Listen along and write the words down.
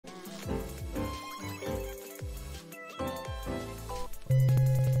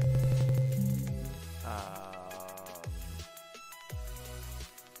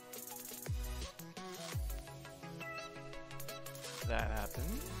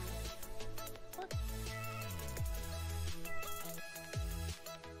button. What?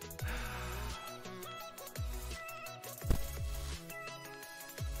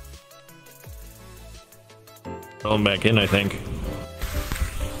 I'm back in, I think.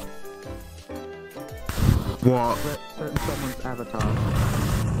 What? Certain someone's avatar.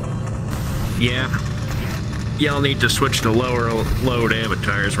 Yeah. Yeah, I'll need to switch to lower load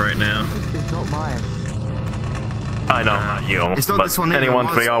avatars right now. It's not mine. I know, not you. It's not but this one either. anyone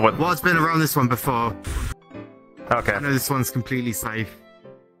for y'all with... What's been around this one before? Okay. I know this one's completely safe.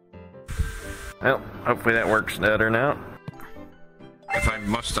 Well, hopefully that works better now. If I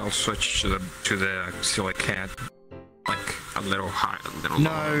must, I'll switch to the silly cat, like a little high, a little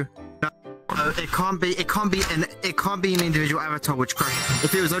lower. No, it can't be an individual avatar which crashed.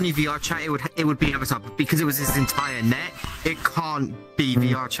 If it was only VR chat, it would be avatar. But because it was his entire net, it can't be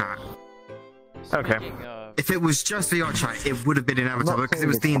VR chat. Okay. If it was just VR chat, it would have been an avatar because it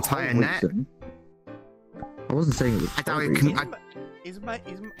was the entire net. I wasn't saying it was. I doubt it can. Is my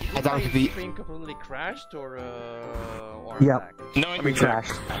stream completely crashed or Yep. back? No, It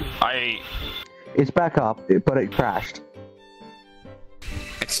crashed. I It's back up, but it crashed.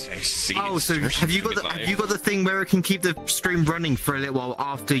 see. Oh, so have you got the thing where it can keep the stream running for a little while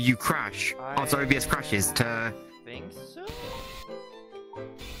after you crash, after OBS crashes? I think so.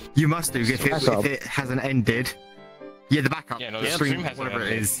 You must do if it hasn't ended. Yeah, the backup. Yeah, no, the the stream, stream hasn't whatever it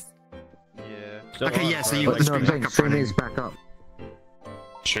ended. is. Yeah. Okay, yeah, so you got the stream back up Stream running. is back up.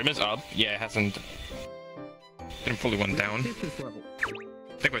 Stream is up. Yeah, it hasn't fully went down. I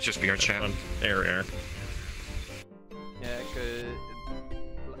think it was just VR chat. Error. Yeah, cause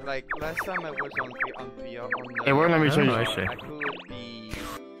like last time I was on VR on It won't let me change it. I could be.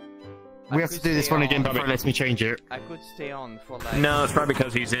 We have to do this one again before it lets me change it. I could stay on for like. No, it's probably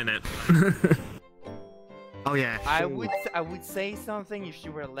because he's in it. Oh yeah. I would say something if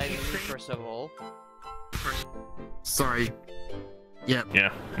you were letting me first of all. Sorry. Yep.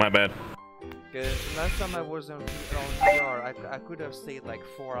 Yeah, my bad. Because last time I was on VR, I could have stayed like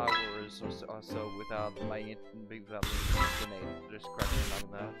 4 hours or so without my internet just crashing on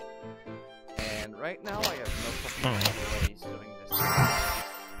that. And right now I have no fucking ways doing this.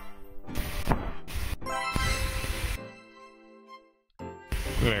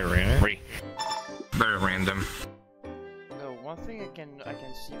 Very random. No, one thing I can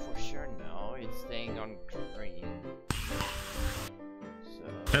see for sure now, it's staying on green. So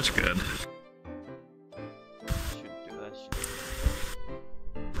That's good. should do that.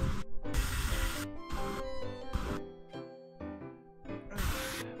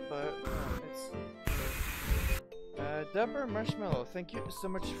 But let's see. Dubber Marshmallow, thank you so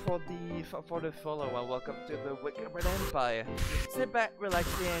much for the follow and welcome to the Wicked Empire. Sit back, relax,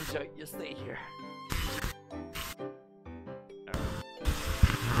 and enjoy your stay here.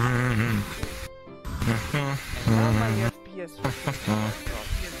 And now my FPS.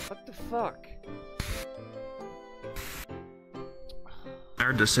 What the fuck?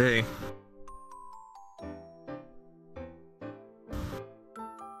 Hard to say.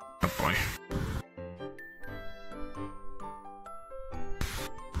 Oh boy.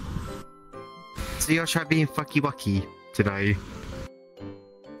 So you're trying being fucky wucky today.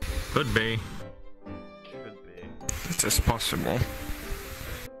 Could be. Could be. It's just possible.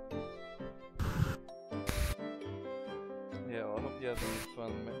 Yeah, I hope you have some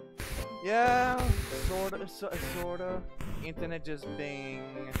fun, man. Yeah, sorta. Internet just being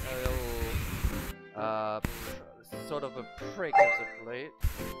a little, sort of a prick as of late.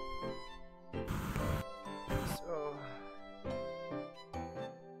 So,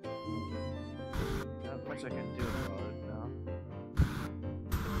 not much I can do about it now.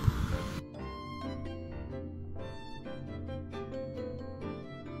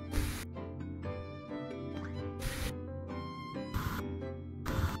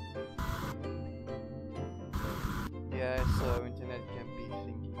 Yeah, so internet can be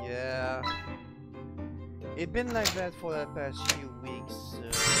thinking. Yeah, it's been like that for the past few weeks.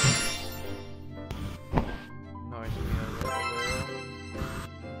 Noise me a little.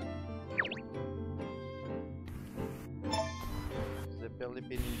 They've barely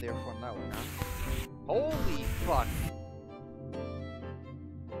been in there for now, huh? Holy fuck!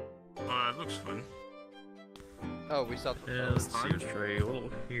 It looks fun. Oh, we stopped. Yeah, let's see a trail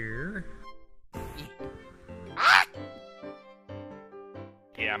here.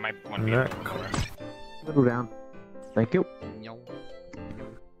 Yeah, I might want to be Yeah. a little lower. Little down. Thank you. Nyong.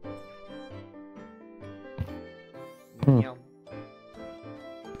 Hmm. Nyong.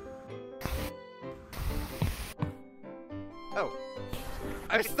 Oh,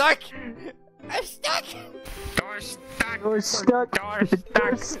 I'm stuck. I'm stuck. Door stuck. Door's stuck.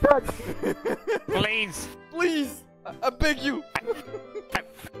 Door's stuck. Please. Please! I beg you!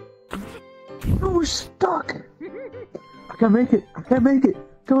 Door's stuck. I can't make it. I can't make it.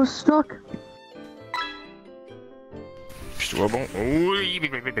 Door's stuck.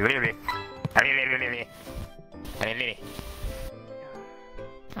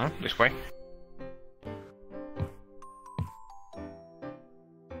 Huh? This way?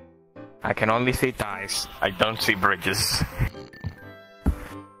 I can only see ties. I don't see bridges.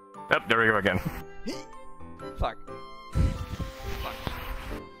 Yep, there we go again. Fuck.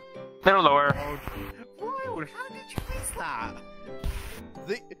 Little lower. Wow, how did you miss that?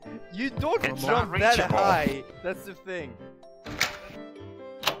 You don't It's jump not that reachable. high. That's the thing.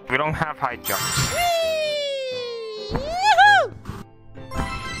 We don't have high jumps.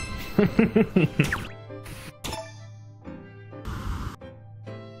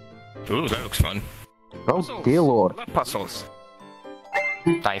 Ooh, that looks fun. Oh Puzzles. dear lord. Love puzzles.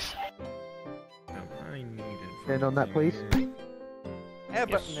 Nice. Stand on that, please. Yeah,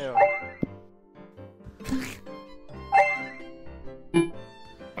 but Yes. no.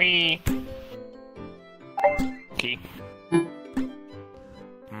 Wee. Key.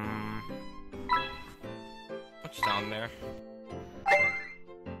 What's down there?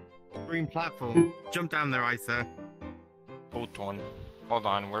 Green platform. Jump down there, Isa. Boot one. Hold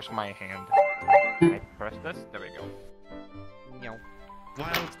on, where's my hand? Can I press this? There we go. No.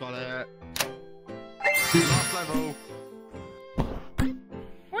 Wild's got it. Last level.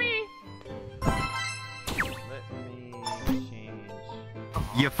 Whee! Let me change.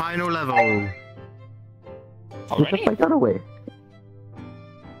 Your final level. What if I got away?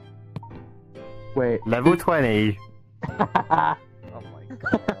 Wait. Level 20. Oh my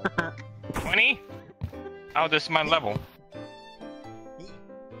god. 20? Oh, this is my level.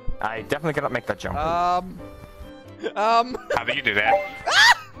 I definitely cannot make that jump. How do you do that?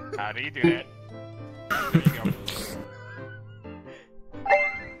 How do you do that? There you go.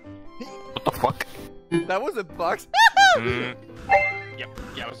 What the fuck? That was a box. Yep,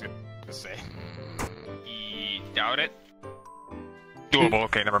 yeah, I was gonna say. Doubt it. Doable,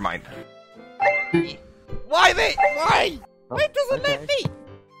 okay, never mind. Why me? Why? Oh, Why doesn't okay. let me?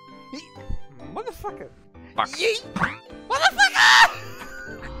 Motherfucker. Fuck. Yeet. Motherfucker!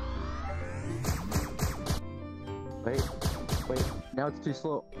 Wait. Now it's too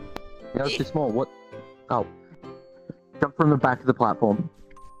slow. Now it's too small. What? Oh. Jump from the back of the platform.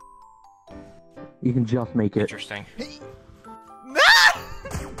 You can just make it. Interesting. No!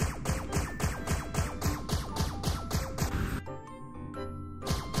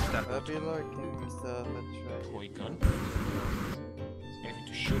 I'll be lurking stuff. That's Toy gun. Anything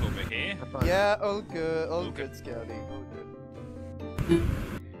to shoot over here? right. Yeah, all good, Scouty. All good.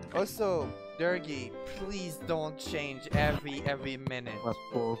 Also, Durgy, please don't change every minute. That's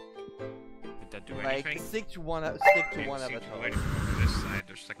cool. Did that do Like anything? stick to one Didn't of seem it. to do anything over this side.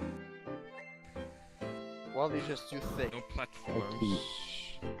 There's like Well, they're just too thick. no platforms.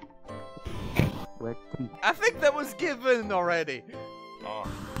 Where can I think that was given already. Oh.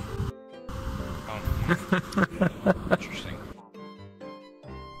 Interesting.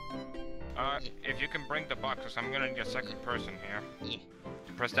 If you can bring the boxes, I'm gonna need a second person here.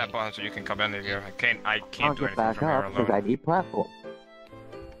 Press that button so you can come in here. I can't I'll do anything get back from here up because I alone. need platform.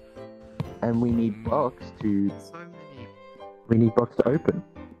 And we need books to. So many. We need books to open.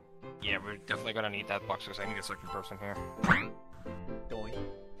 Yeah, we're definitely gonna need that box because I need a second person here. Doing.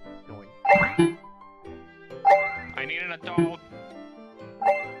 I need an adult.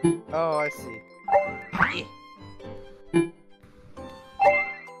 Oh, I see.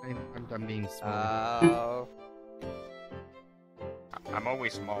 I'm done being small. Oh. I'm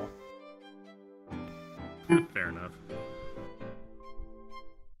always small. Fair enough.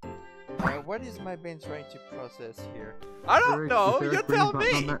 What is my brain trying to process here? I don't know. You tell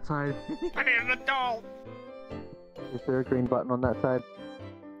me. On that side? I need an adult. Is there a green button on that side?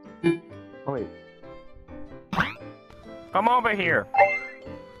 Oh wait. Come over here.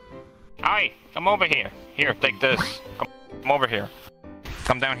 Hi, come over here. Here, take this. Come over here.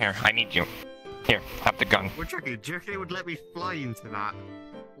 Come down here. I need you. Here, have the gun. Well, Jackie, do you reckon it would let me fly into that?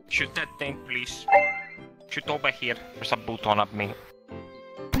 Shoot that thing, please. Shoot over here. There's a button up me.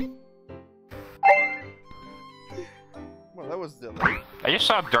 Well, that was the. I just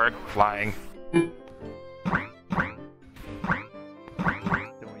saw dirt flying.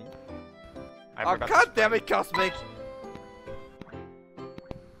 I Oh forgot to god damn it, Cosmic!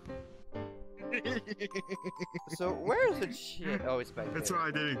 So where is the shit? Oh, it's back there. That's why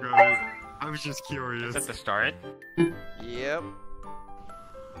I didn't grab it. I was just curious. Is it the start? Yep.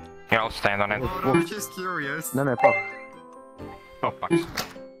 Here, I'll stand on it. Oh, no, I was just curious. No, Pop. Oh, bucks.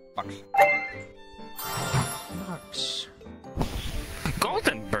 Bucks. Bucks.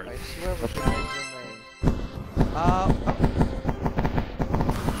 Golden bird. I swear we should make your name. Oh.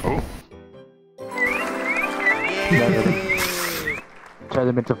 Yay! Turn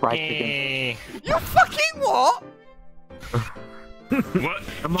them into fried chicken. Hey. You fucking what? What?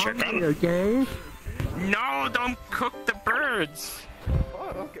 I'm Chicken? hungry, okay? No, don't cook the birds. Oh,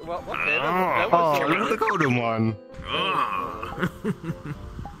 okay. Well, okay. Oh. That was Oh, look at the golden one. Oh.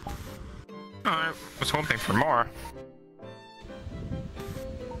 I was hoping for more.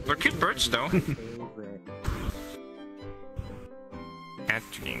 They're cute birds, though. Add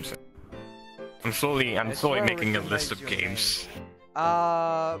to games. I'm slowly making a list of games.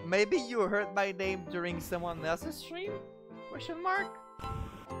 Maybe you heard my name during someone else's stream? Question mark?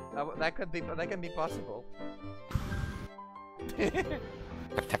 That can be possible. The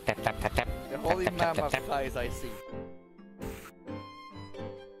holy mammoth thighs I see.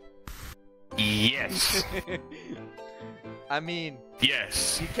 Yes. I mean,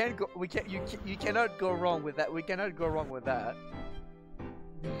 Yes. you can't go. You cannot go wrong with that. We cannot go wrong with that.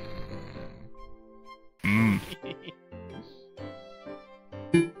 Mm.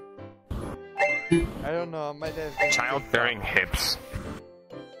 I don't know. I might have been Childbearing hips.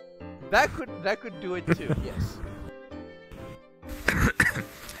 That could do it too. Yes.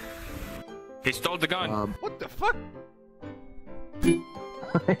 He stole the gun. What the fuck? He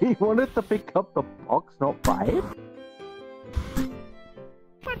wanted to pick up the box, not buy it?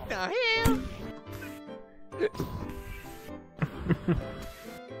 What the hell?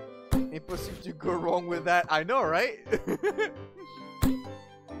 Impossible to go wrong with that. I know, right?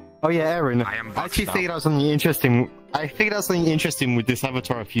 Oh yeah, Aaron. I am I actually boxed figured out something interesting. I figured out something interesting with this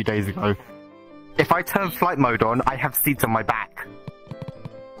avatar a few days ago. If I turn flight mode on, I have seats on my back.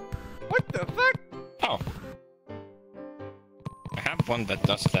 What the fuck? Oh. I have one that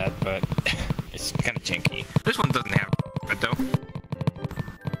does that, but it's kind of janky. This one doesn't have it though.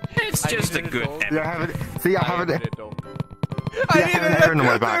 It's just a good adult. Yeah, I have it. See, I have it. adult. Yeah, I I need have an an Aaron on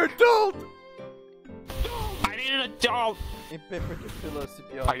my back. adult. I need an adult! In paper to pillows, to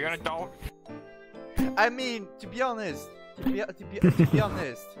be honest. Are you an adult? I mean, to be honest, to be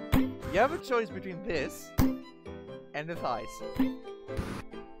honest, you have a choice between this and the thighs.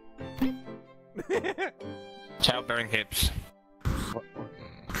 Childbearing hips.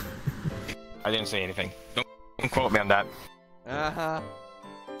 I didn't say anything. Don't quote me on that. Uh-huh.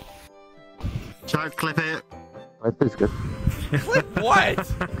 Child, clip it. That is good. Clip what?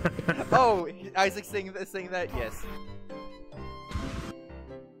 Oh, Isaac's saying that? Yes.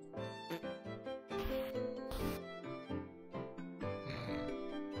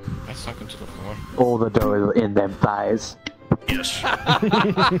 I sunk into the floor. All the dough is in them thighs. Yes.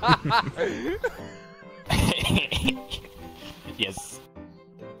 Yes.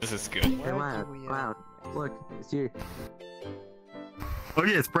 This is good. Where do we Cloud, look, it's you. Oh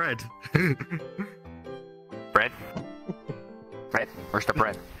yeah, it's bread. Bread? Bread? Where's the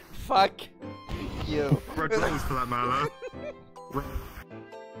bread? Fuck you. Bread rolls for that matter.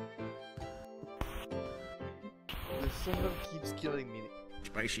 The symbol keeps killing me.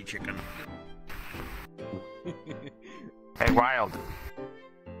 Spicy chicken. Hey, Wild.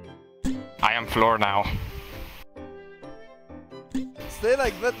 I am floor now. Stay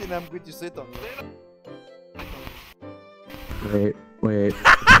like that and I'm going to sit on you. Wait. Wait,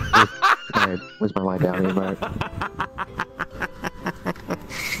 where's my line down here, right?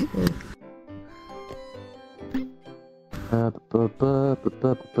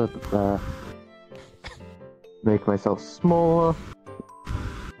 Make myself small.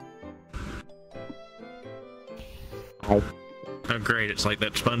 Hi. Oh great, it's like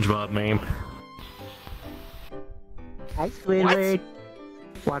that SpongeBob meme. Hi, Squidward.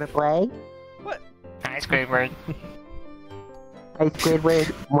 Wanna play? What? Hi, Squidward. Hi,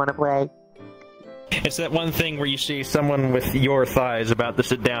 Squidward. Wanna play? It's that one thing where you see someone with your thighs about to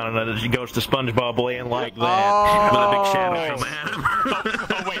sit down, and then it goes to SpongeBob laying like that with a big shadow from Adam.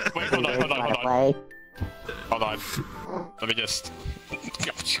 Oh, wait, hold on. Play? Hold on. Let me just...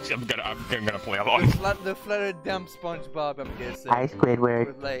 I'm gonna play along. The flattered dumb SpongeBob, I'm guessing. Hi, Squidward.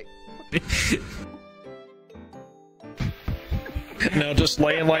 With like... No, just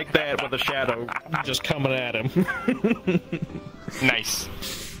laying like that with a shadow just coming at him. Nice.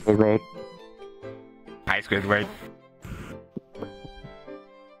 Squidward. Hi, Squidward.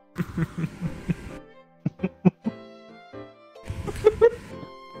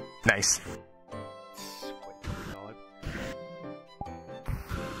 Nice.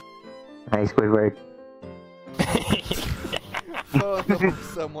 Hi, Squidward. Oh,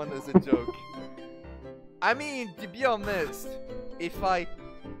 someone as a joke. I mean, to be honest, if I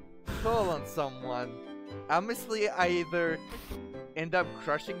pull on someone, honestly, I either end up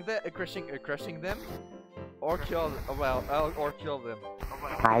crushing them, or kill. Or kill them.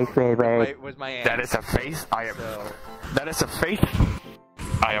 Hi, Squidward. With my hands. That is a face I am. So, That is a faith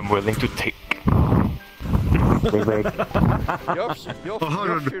I am willing to take. Squidward. your hold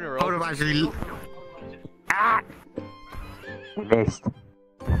on, funeral. hold on, actually. Missed.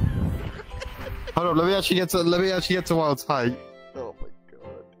 Hold on, let me actually get to Wild's height. Oh my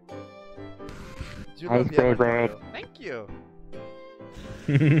god. Do you Hi, love the Avatar, Squidward. though? Thank you.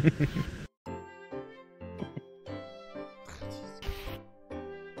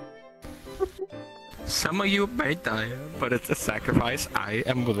 Some of you may die, but it's a sacrifice I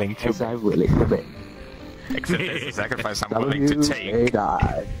am willing to. Yes, I'm willing to make. Except it's a sacrifice I'm Some of willing to you take. may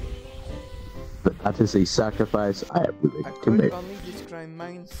die. But that is a sacrifice I am willing I to could make. only describe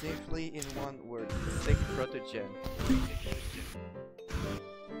mine safely in one word. Thick protogen.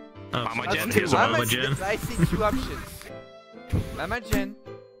 Mama That's Jen, two. here's a Mama Jen. I see two options. Mama Jen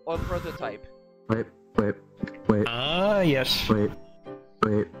or prototype. Wait. Yes. Wait.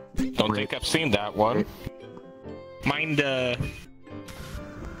 Don't think I've seen that one. Mind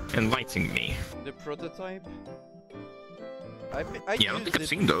enlightening me. The prototype? I Yeah, I don't used think I've it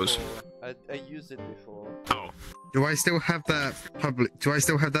seen those. before. I used it before. Oh, Do I still have that public? Do I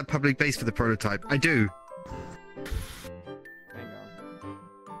still have that public base for the prototype? I do. Hang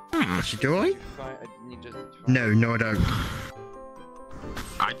on. Actually, do I? I need just to find No, I don't.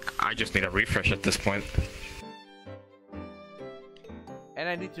 I just need a refresh at this point. And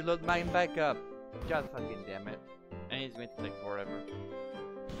I need to load mine back up. God fucking damn it. And it's going to take forever.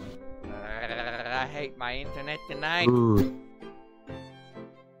 I hate my internet tonight. Ooh.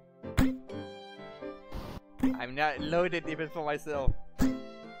 I'm not loaded even for myself.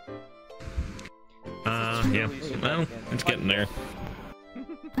 Yeah. Well, it's getting there.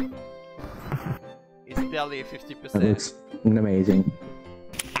 It's barely That 50%. looks amazing.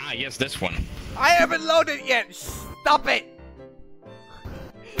 Ah, yes, this one. I haven't loaded yet! Stop it!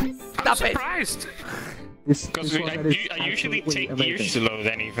 I'm Stop it! surprised. Because one I that is usually absolutely take amazing. years to load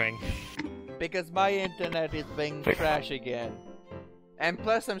anything. Because my internet is being trash again. And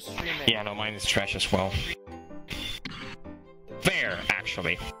plus I'm streaming. Yeah, no, mine is trash as well. There,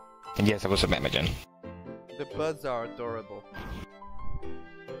 actually. And yes, it was a Mamagen. The buds are adorable.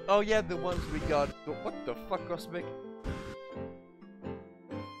 Oh yeah, the ones we got. What the fuck, Cosmic?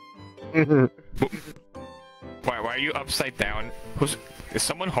 Why are you upside down? Is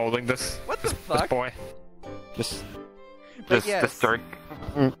someone holding this? What the This fuck? boy? This But yes, this dirt.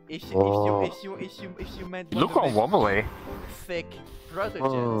 if Oh. you meant Look how wobbly. thick Oh,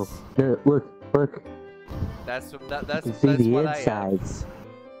 protogens, there, look. that's You can see that's the what I am. insides.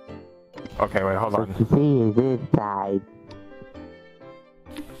 Okay, wait, hold What on. you see is inside.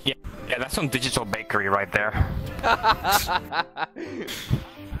 Yeah, that's some digital bakery right there.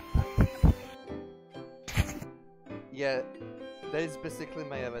 Yeah, that is basically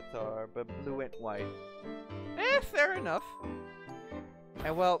my avatar, but blue and white. Fair enough.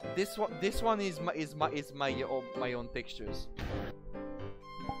 And well, this one is my own textures.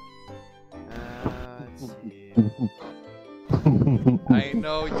 Let's see. I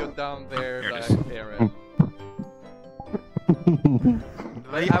know you're down there, Here it like, Aaron.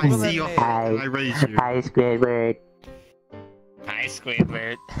 I I will see your admit- and I raise you. Hi, Squidward. Hi,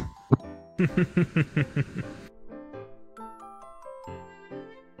 Squidward.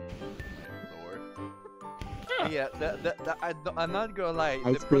 Yeah, I'm not gonna lie,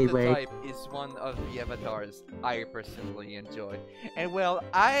 Hi, the Squidward. prototype is one of the avatars I personally enjoy. And well,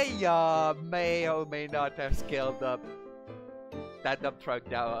 I may or may not have scaled up that dump truck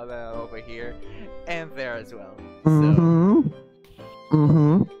down over here and there as well. So,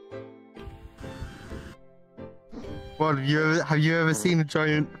 Mm-hmm. Well, have you ever seen a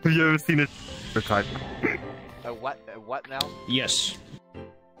giant? Have you ever seen a prototype? what now? Yes.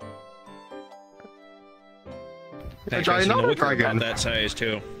 A giant Actually, dragon. about that size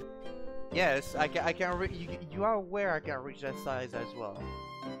too. Yes, I can you are aware I can reach that size as well.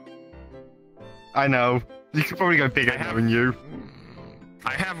 I know. You could probably go bigger than you.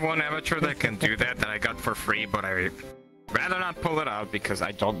 I have one amateur that can do that I got for free, but I rather not pull it out because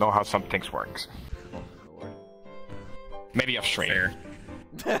I don't know how some things works. Maybe off stream.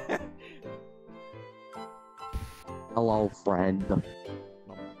 Fair. Hello, friend.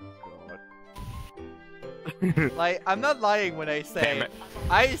 Like, I'm not lying when I Damn say it.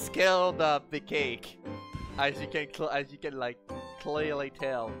 I scaled up the cake. As you can like clearly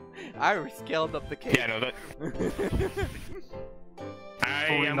tell, I scaled up the cake. Yeah, no, that I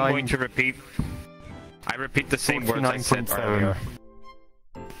am 49. going to repeat. I repeat the same words I said earlier.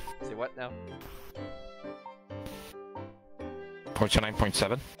 Say what now?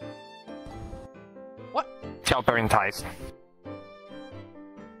 49.7. What? Sheltering ties.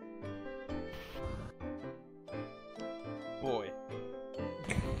 Boy.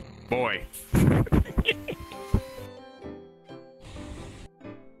 Boy.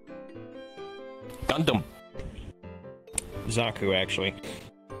 Gundam. Zaku, actually.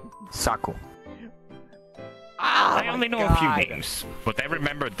 Saku. Ah, I only know a few names, but I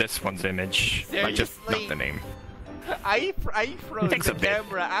remember this one's image. I just not the name. I froze Takes the a bit.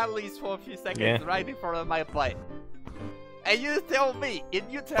 camera at least for a few seconds Yeah. right in front of my play. And you tell me, and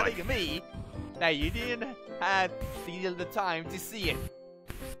you telling me that you didn't have the time to see it.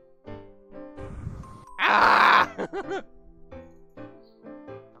 Ah!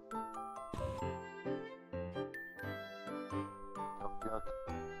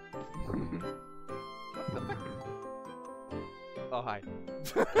 Oh, hi.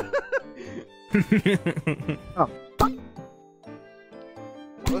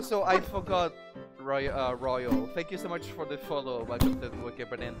 Also, I forgot, Royal. Thank you so much for the follow. Welcome to the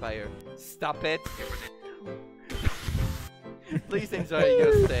Wicked Empire. Stop it. Please enjoy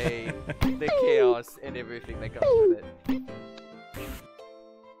your stay, the chaos, and everything that comes with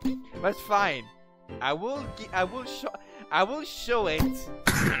it. But fine. I will show it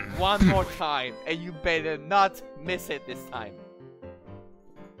one more time, and you better not miss it this time.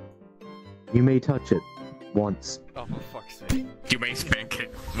 You may touch it once. Oh, for fuck's sake. You may spank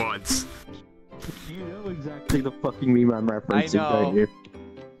it once. You know exactly the fucking meme I'm referencing, know. don't you?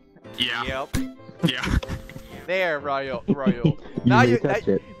 Yeah. Yep. Yeah. There, Royal. You now may you touch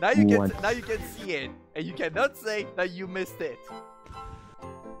it now once. you can see it, and you cannot say that you missed it.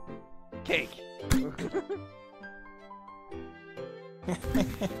 Cake.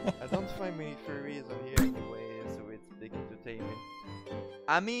 I don't find many furries on here anyway, so it's big entertainment.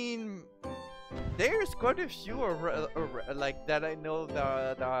 I mean, there's quite a few like that I know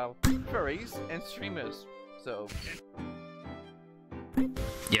that are furries and streamers. So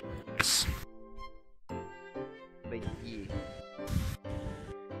Yes. but yeah.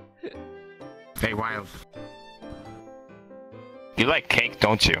 Hey, Wild. You like cake,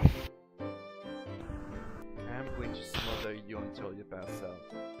 don't you? I'm going to smother you until you pass out.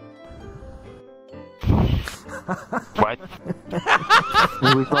 What?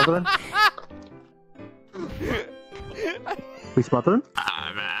 Are we smothering? We smothering? Can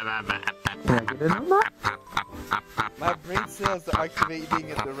I get in on that? My brain cells are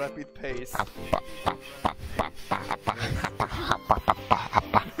activating at a rapid pace.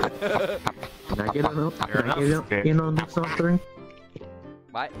 Can I get in on the smothering?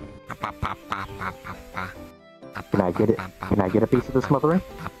 What? Can I get it? Can I get a piece of the smothering?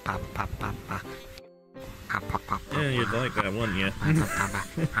 Yeah, you'd like that, wouldn't you?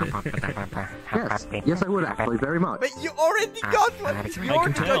 Yes, I would actually, very much. But you already got one! You I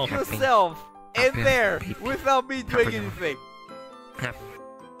already can got tell. yourself in there without me doing anything.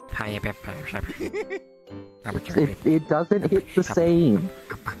 It doesn't hit the same.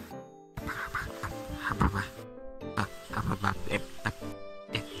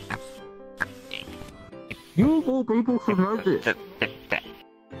 You will people should know this.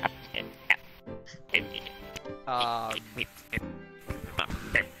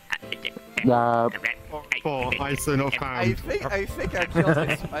 For ice and I think I killed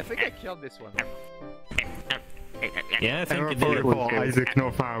this. I think I killed this one. Yeah, I think you did. for Isaac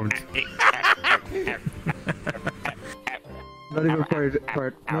not found. Not even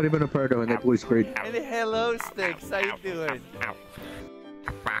not even a Perdo in that blue screen. And hello, Sticks. How you doing?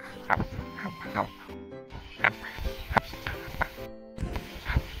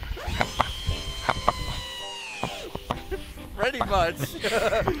 Pretty much.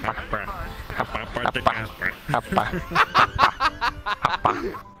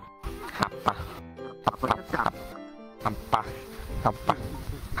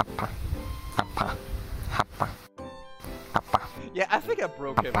 Yeah, I think I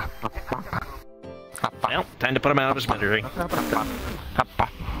broke him. Well, time to put him out of his misery.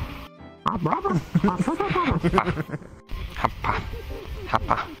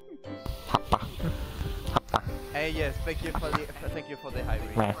 Hey, yes, thank you for the high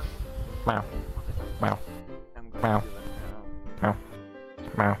rate. Meow. Meow. Meow. I'm going Meow. to do that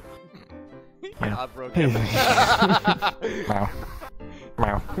Meow. Meow. now. I broke him. Meow.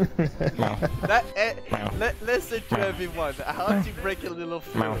 Meow. Meow. Listen to everyone. How did you break your little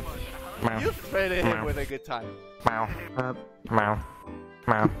Meow. foot? Meow. You threatened him with a good time. Meow. Meow.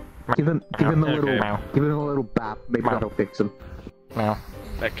 Meow. Give him a little, Meow. give him a little bap. Maybe Meow. that'll fix him. Meow.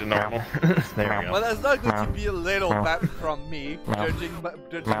 Back to normal. There we go. Well, that's not going to Meow. be a little Meow. back from me, Meow. judging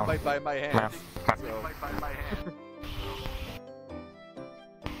Meow. by my hands. So.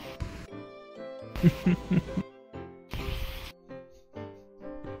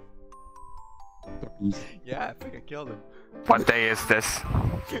 Yeah, I think I killed him. What day is this?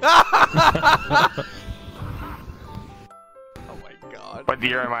 Oh my god. What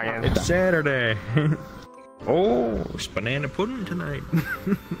year am I in? It's Saturday. Oh, it's banana pudding tonight.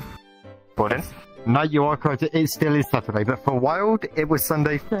 Pudding? No, you are correct. It still is Saturday, but for Wild, it was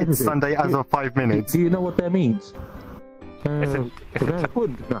Sunday. It's Sunday as of 5 minutes. Do you know what that means? Is it Banana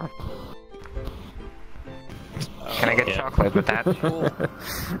pudding tonight. Can I get chocolate with that? Cool.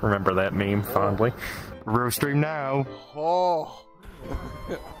 Remember that meme fondly. Real stream now. Oh.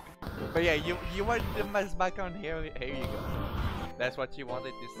 But yeah, you want the mess back on here? Here you go. That's what you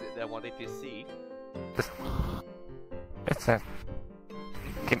wanted to see. That wanted to see. It's a...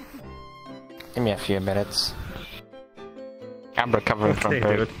 Give me a few minutes. I'm recovering from Okay,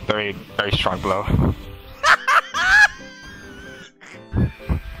 very, dude. very, very strong blow.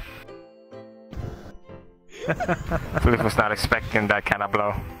 Philip was not expecting that kind of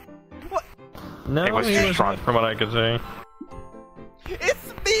blow. No, It was he was strong. not, from what I could see. It's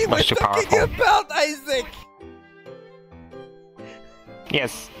me we're Much too talking powerful. about, Isaac!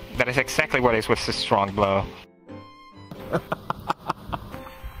 Yes, that is exactly what is with a strong blow.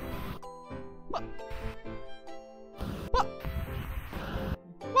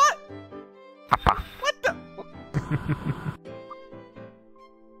 What? Papa. What the?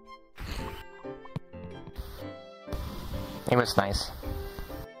 It was nice.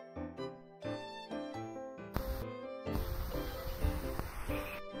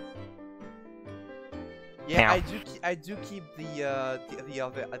 Yeah, Yeah. I do keep the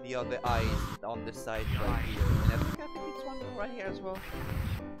other eyes on the side right here, and I think it's one right here as well.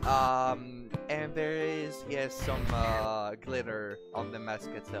 And there is some glitter on the mask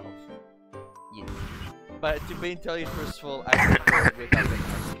itself. Yes, but to be entirely truthful, I prefer it without the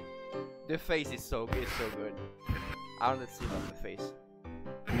mask. The face is so good. I want to see it on the face.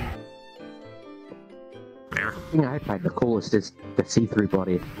 The thing I find the coolest is the see-through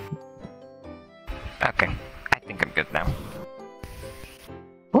body. Okay, I think I'm good now.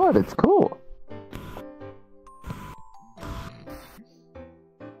 What? It's cool.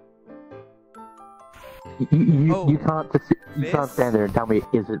 You can't just, you can't This- stand there and tell me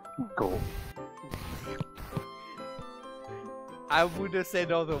is it cool. I would have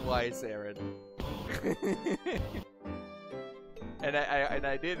said otherwise, Aaron. and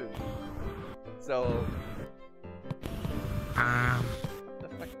I didn't. So. What the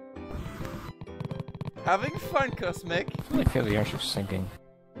fuck? Having fun, Cosmic. I feel the earth is sinking.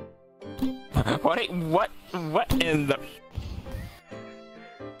 What in the...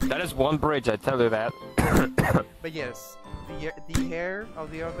 That is one bridge, I tell you that. But yes, the hair, on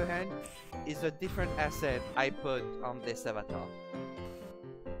the other hand, is a different asset I put on this avatar.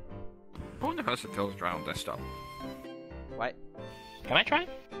 I wonder how it feels dry on desktop. What? Can I try?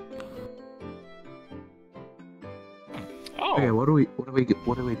 Oh, Okay, what do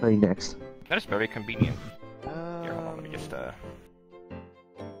we play next? that is very convenient. Here, hold on, let me just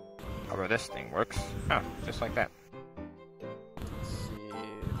however this thing works. Oh, just like that. Let's see.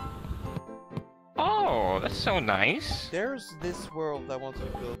 Oh, that's so nice. There's this world I want to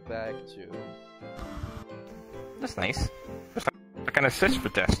go back to. That's nice. That's like an assist for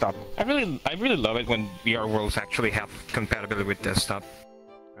desktop. I really love it when VR worlds actually have compatibility with desktop.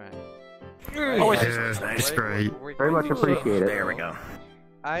 Right. Oh, It's great. Very much appreciate it. There we go.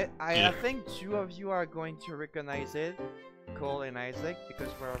 I think two of you are going to recognize it, Cole and Isaac, because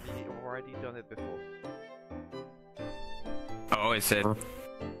we've already done it before. Oh, is it?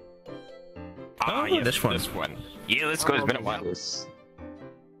 Oh, yes, this one. This one. Yeah, let's go. It's been a while. This.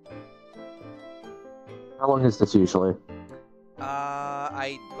 How long is this usually?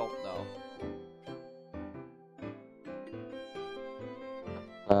 I don't know.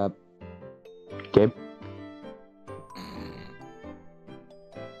 Gabe?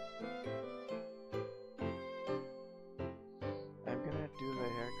 I'm gonna do the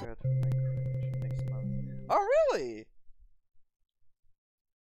haircut for my graduation next month. Oh, really?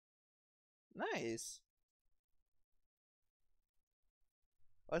 Nice.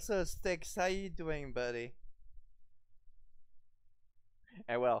 What's up, Sticks? How you doing, buddy?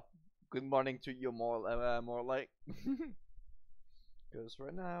 Well, good morning to you, more like. Because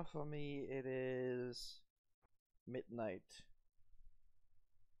right now, for me, it is midnight.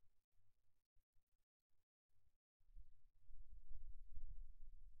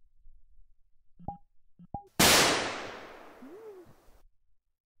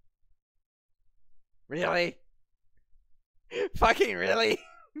 Really? Fucking really?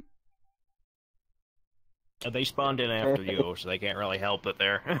 They spawned in after you, so they can't really help it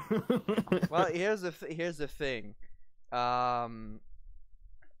there. Well, here's the thing. I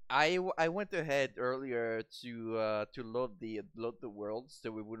went ahead earlier to load the world,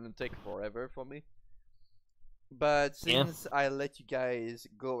 so it wouldn't take forever for me. But since I let you guys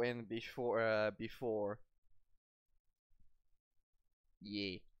go in before,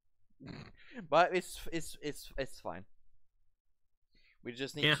 yeah. But it's fine. We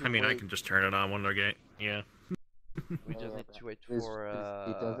just need to I mean, wait. I can just turn it on when they're getting. Yeah. We just need to wait This- for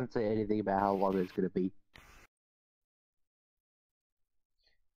It doesn't say anything about how long it's gonna be.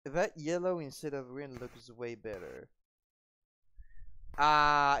 that yellow instead of green looks way better.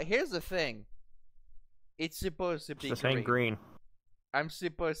 Here's the thing. It's supposed to be It's the same green. I'm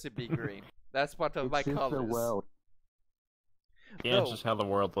supposed to be green. That's part of It's my just colors. the world. Yeah, No. it's just how the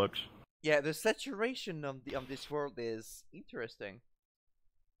world looks. Yeah, the saturation of this world is interesting.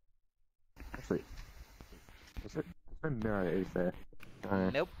 Actually, is there a mirror? Is there?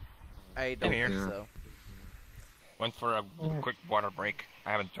 Nope. I don't here. think so. Went for a quick water break.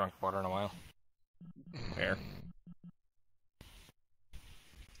 I haven't drunk water in a while. Fair.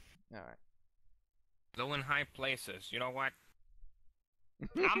 Alright. Low in high places. You know what?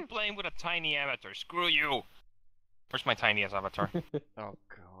 I'm playing with a tiny avatar. Screw you. Where's my tiniest avatar? Oh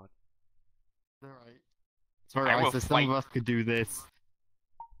god. Alright. It's I alright, will so some fight. of us could do this.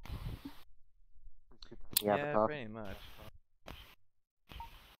 Yeah, Avatar. pretty much.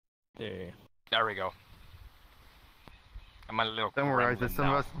 Yeah. There we go. I'm a little. Don't worry, gremlin Isaac, some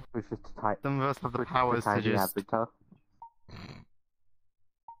now. of us It's just a type. some of us have the powers to Tiny just avatar.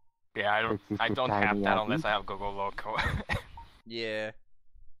 Yeah, It's just I a don't have tiny that abby. unless I have Google Loco. Yeah.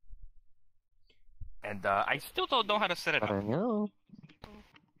 And I still don't know how to set it I up. don't know.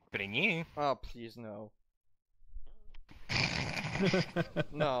 Pretty new. Oh please no.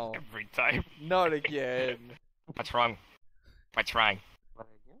 No. Every time. Not again. What's wrong? What's wrong?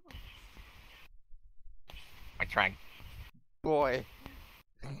 What's wrong? Boy.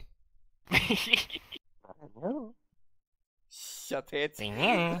 I don't know. Shut it.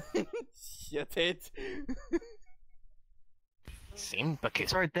 Yeah. Shut it. Sympathy.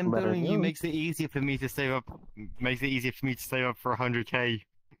 sorry, them Better building you know. makes it easier for me to save up for 100k.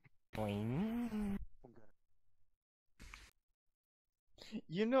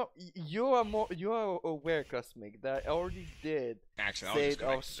 You know, you are aware, Cosmic, that I already did Actually, I'll say just it go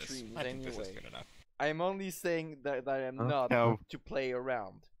back off to this. streams I think this anyway. is good enough. I'm only saying that I'm Huh? not No. to play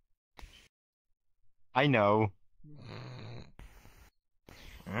around. I know.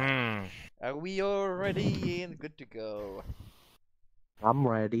 Are we all ready and good to go? I'm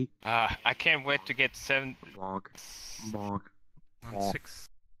ready. I can't wait to get 7. Bonk. Bonk. 6.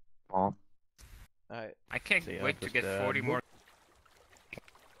 Bonk. Alright. I can't See, wait I'll to just, get 40 more.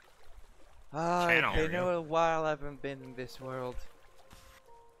 It's been Channel. a while I haven't been in this world.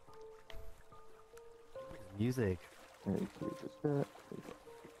 Music. Hey, let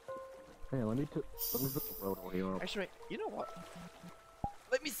me put the world audio up. Actually, you know what?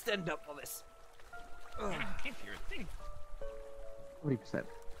 Let me stand up for this. I can't hear a thing. 40%.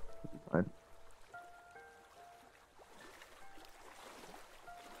 Fine.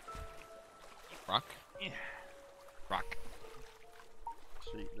 Rock? Yeah. Rock.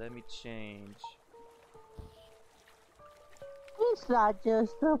 Actually, let me change. It's not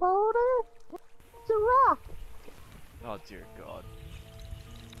just a boulder. It's a rock. Oh dear God.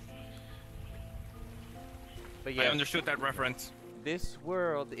 But I yeah, understood that reference. this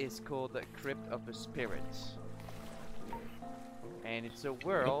world is called the Crypt of the Spirits. And it's a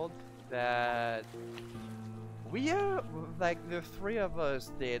world that we are, like, the three of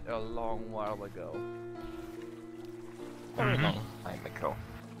us did a long while ago. Very long time ago.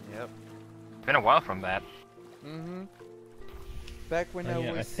 Yep. Been a while from that. Mm-hmm. Back when Yeah,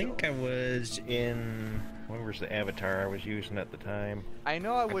 I was... I think I was in. What was the avatar I was using at the time? I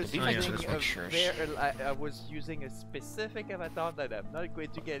know I was believe I using took a pictures. I was using a specific avatar that I'm not going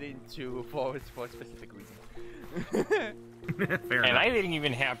to get into for a specific reason. Fair And enough. I didn't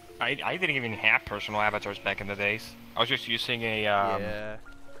even have personal avatars back in the days. I was just using a Yeah.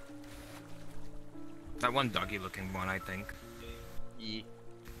 that one doggy looking one, I think. Yeah.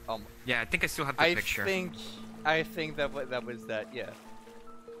 Yeah, I think I still have the I picture. think that was that. Yeah.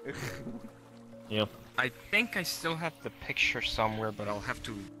 Yep. I think I still have the picture somewhere, but I'll have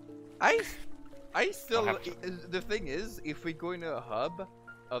to. I still. have to- The thing is, if we go into a hub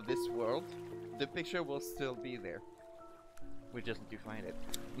of this world, the picture will still be there. We just need to find it.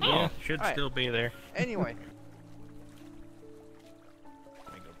 Yeah, should Alright. still be there. Anyway.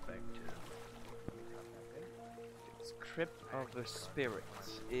 Let me go back to. of the spirit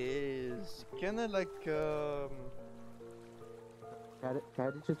is kinda like Cat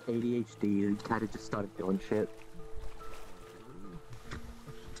is just ADHD and Cat just started doing shit.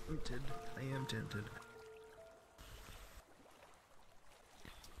 Tempted. I am tempted.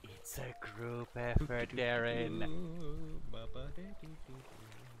 It's a group effort, Darren.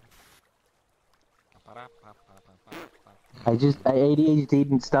 I ADHD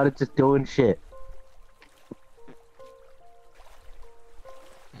and started just doing shit.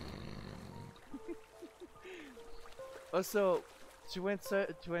 Also, to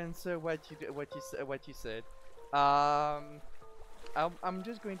answer what you said, I'm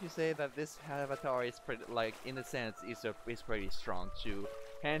just going to say that this avatar is pretty, like, in a sense, is pretty strong to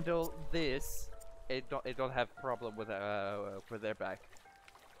handle this. It don't have problem with their back.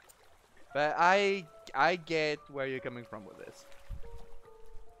 But I get where you're coming from with this.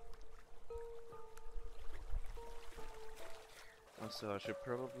 Also, I should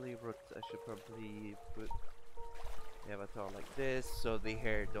probably put the avatar like this so the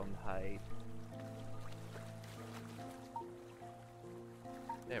hair don't hide.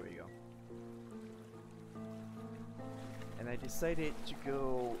 There we go. And I decided to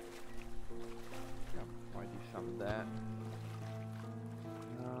go. Why do you found that?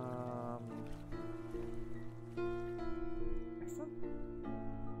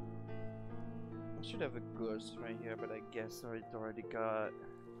 I should have a ghost right here, but I guess I already got.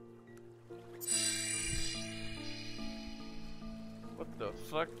 What the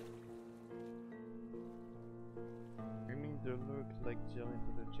fuck? You mean they look like gel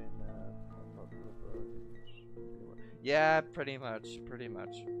into the gym? Yeah, pretty much.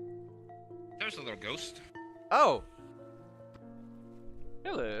 There's a little ghost. Oh!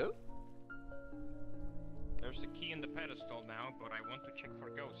 Hello. There's a key in the pedestal now, but I want to check for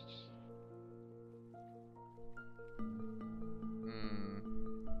ghosts.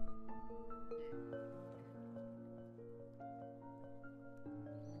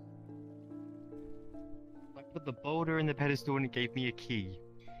 I put the boulder in the pedestal and it gave me a key.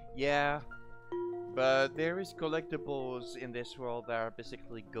 Yeah, but there is collectibles in this world that are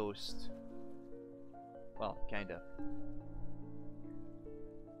basically ghosts. Well, kinda.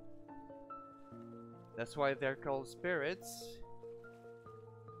 That's why they're called spirits.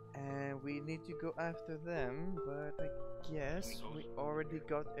 And we need to go after them, but I guess we already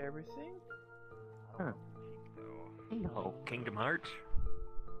got everything? Huh. No, Kingdom Hearts.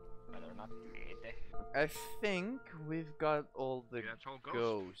 They're not dead. I think we've got all the That's all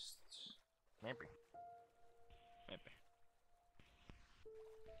ghosts. Maybe. I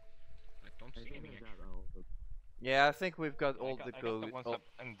don't see any. Yeah, I think we've got all the I got the ghosts. ones up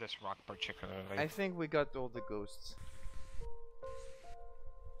in this rock particularly. I think we got all the ghosts.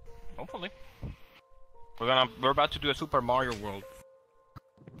 Hopefully. We're about to do a Super Mario World.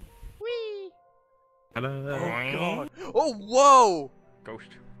 Whee! Hello. Oh god! Oh whoa! Ghost.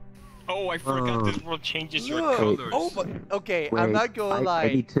 Oh, I forgot this world changes your Look! colors. Oh my! Okay, Wait, I'm not gonna I lie.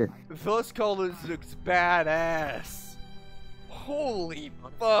 need to. Those colors looks badass. Holy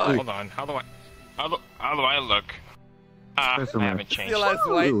fuck! Hold on. How do I look? I Personally. haven't changed. Still as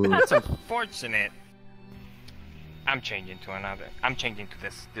white. Ooh. That's unfortunate. I'm changing to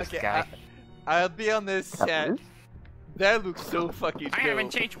this Okay, guy. I'll be honest, chat. That looks so fucking I dope. haven't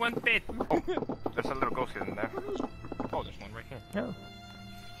changed one bit. Oh, there's a little ghost in there. Oh, there's one right here. No.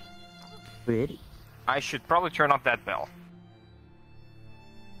 Pretty. I should probably turn off that bell.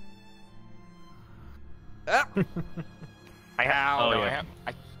 Ah! I have. Oh, no, yeah. I have.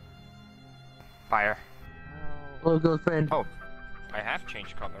 Fire. Hello, girlfriend. Oh, I have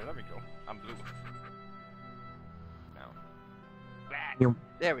changed color. There we go. I'm blue. Now. Black.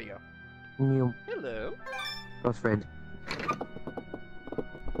 There we go. New Hello. girlfriend. Thank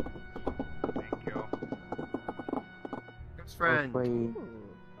you. Best friend. Girlfriend.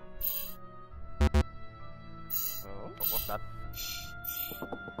 Oh, what's that?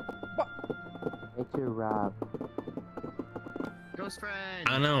 It's your Rob. Ghost friend.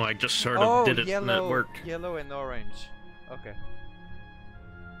 I know, I just sort of Oh, did it and it yellow, worked. yellow and orange. Okay,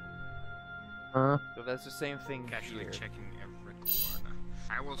 Huh? so that's the same thing Casually here. checking every corner.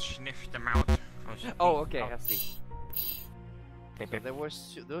 I will sniff them out. Oh, okay, I see. Beep, So beep. there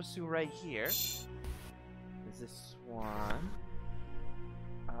was those two right here. There's this one.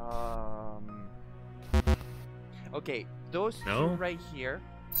 Okay, those two No? right here.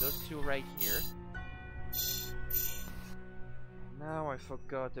 Those two right here. Now I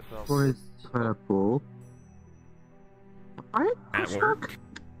forgot about Or this. is purple? Alright, That question worked.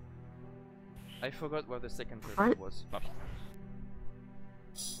 I forgot what the second purple Right. was. Okay.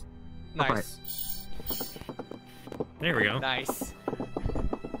 Nice. There we go. Nice.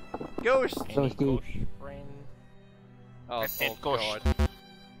 Ghost! Any Ghosty. ghost friend? Oh, It oh ghost. god.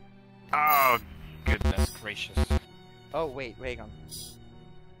 Oh, goodness gracious. Oh, wait, hang on.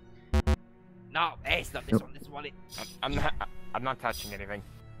 No, hey, it's not this one, this one. I'm not touching anything.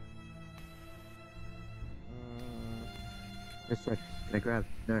 This way. Can I grab?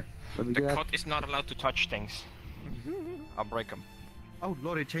 No. Let me The do that. cut is not allowed to touch things. I'll break them. Oh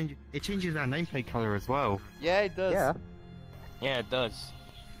lord, it changes our nameplate color as well. Yeah, it does. Yeah. Yeah, it does.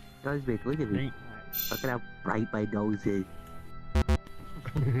 Guys, big. Look at me. Look at how bright my nose is.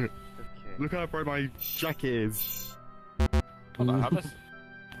 Okay. Look how bright my jacket is. Hold on, how does...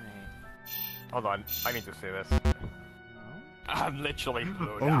 Hold on, I need to see this. I'm literally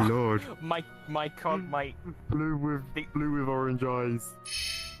blue Oh now. lord. My Blue with orange eyes.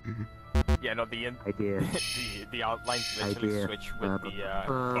 yeah, no, the Idea. the outlines literally Idea. switch with the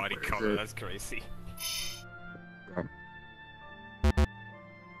body color. That's crazy.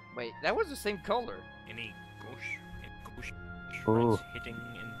 Wait, that was the same color. Any ghost Oh. sprites hitting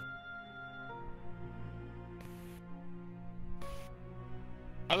in.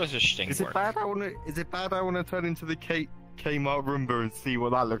 How does this thing Is it work? bad I wanna turn into the Kmart Roomba and see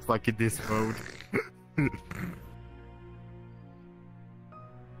what that looks like in this mode?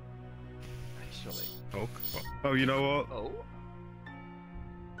 Actually. Oh, you know what? Oh?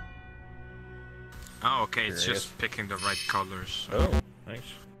 Oh, okay, it's just picking the right colors. Oh, nice.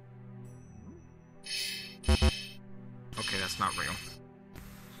 Okay, that's not real.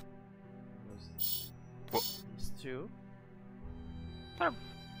 These two.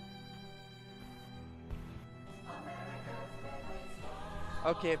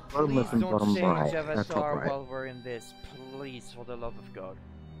 Okay, Bottom please left and don't bottom change right. That's avatar alright. while we're in this. Please, for the love of God.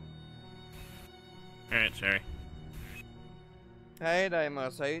 Alright, sorry. Hey,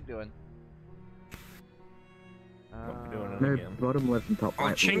 Daimos, how you doing? What, doing it No, again? bottom left and top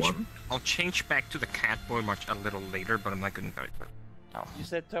right. One. I'll change back to the cat boy much a little later, but I'm not gonna do it. Oh. You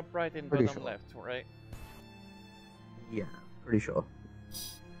said top right and Pretty bottom sure. left, right? Yeah, pretty sure.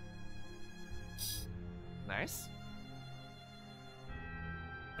 Nice.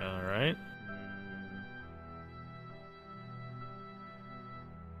 Alright.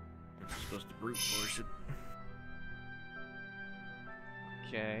 We're supposed to brute force it.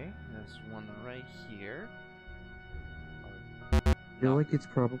 Okay, there's one right here. I feel like it's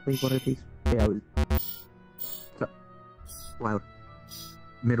probably one of these. Yeah, it was. So, wow.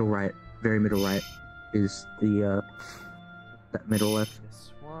 Middle right, very middle right, is the that middle left.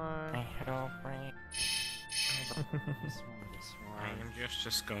 This one. Hello, friend. This one. I am just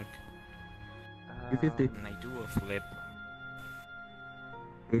a skunk, You're 50. and I do a flip.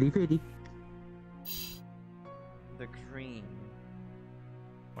 50-50. The green.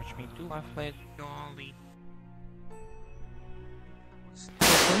 Watch me do a flip, dolly.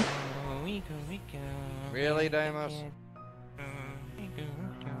 Really, Daimos?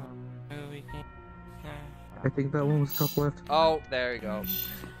 I think that one was top left. Oh, there you go.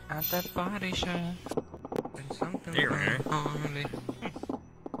 At that body shop. And something Here we are. only.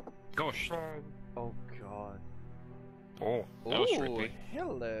 Gosh. Oh god. Oh, that was Ooh, trippy.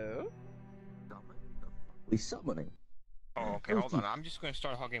 hello. We summoning. Oh, okay, hold on. I'm just gonna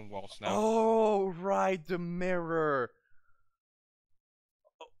start hugging walls now. Oh, right, the mirror.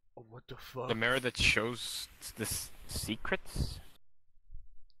 Oh, what the fuck? The mirror that shows the secrets?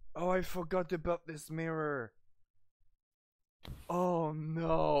 Oh, I forgot about this mirror. Oh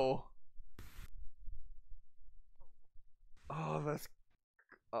no. Oh, that's.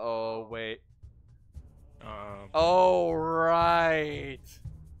 Oh, wait. Oh, right.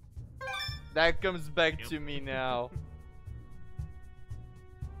 That comes back to me now.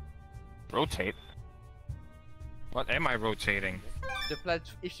 Rotate? What am I rotating? The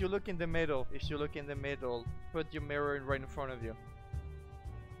if you look in the middle, put your mirror right in front of you.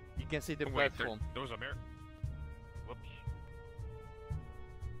 You can see the Wait, platform. there was a mirror? Whoops.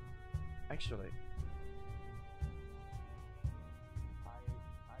 Actually.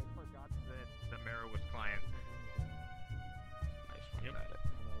 I forgot that the mirror was client. Nice one,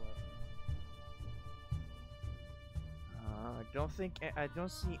 I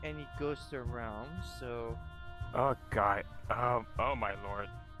don't see any ghosts around, so. Oh god. Oh my lord.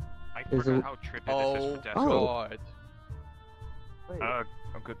 I Is forgot it- how trippy this is Oh for death. god.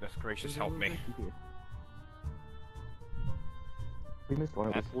 Oh goodness gracious, help me. We missed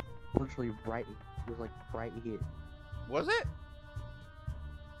one. It was literally right. It was like right here. Was it?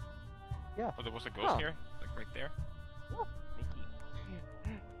 Yeah. Oh, there was a ghost Huh. here? Like right there?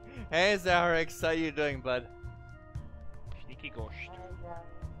 Hey Zarex, how you doing, bud? Sneaky ghost.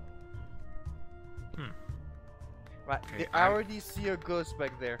 Right, Okay, I already see a ghost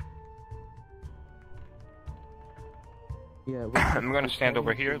back there. Yeah. I'm gonna stand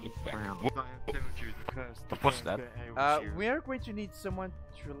over here. Look back. What's that? We are going to need someone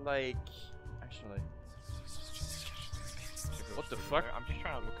to like. Actually, what the fuck? I'm just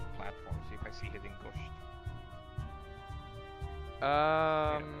trying to look at the platform, see if I see hidden ghost.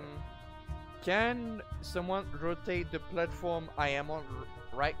 Can someone rotate the platform I am on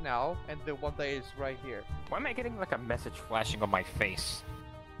right now and the one that is right here? Why am I getting like a message flashing on my face?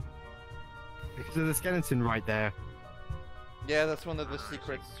 Because of the skeleton right there. Yeah, that's one of the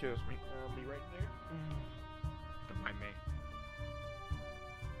secrets too. Be right there. Don't mind me.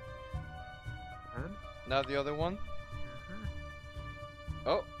 Now the other one.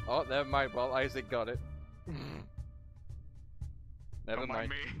 Oh, never mind. Well, Isaac got it. Never Don't mind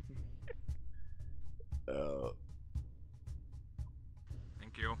mind. me.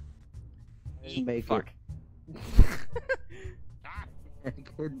 Thank you. Make Fuck. it. I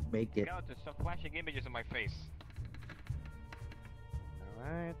couldn't make it. Skeleton, stop flashing images in my face.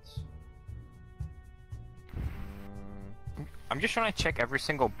 Alright. I'm just trying to check every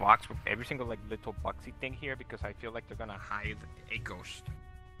single box with every single like little boxy thing here because I feel like they're gonna hide a ghost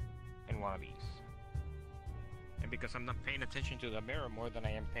in one of these. And because I'm not paying attention to the mirror more than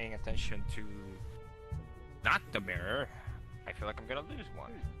I am paying attention to not the mirror, I feel like I'm gonna lose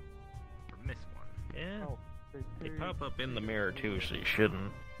one. Or miss one. Yeah. They pop up in the mirror too, so you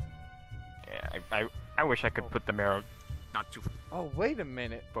shouldn't. Yeah, I wish I could put the mirror not too Oh, wait a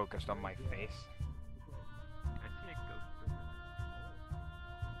minute. focused on my face. I see a ghost.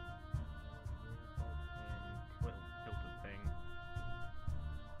 And tilted thing.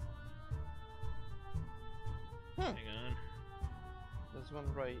 Hang on. There's one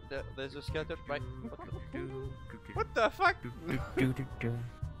right. There's a skeleton right. What the fuck?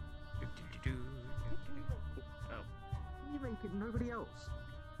 You make it. Nobody else.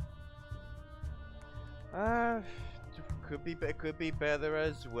 Could be better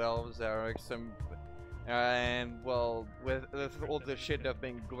as well, Zarek. And well, with all the shit that's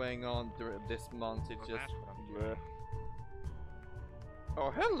been going on this month, it's Well, just. that's what I'm doing.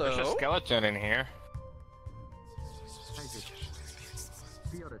 Oh, hello. There's a skeleton in here. Isaac,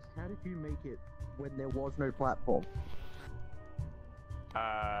 be honest. How did you make it when there was no platform?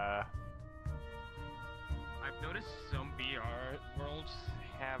 I've noticed some VR worlds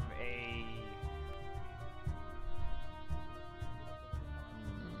have a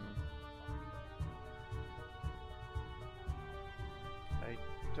I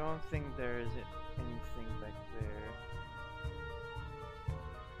don't think there is anything back there.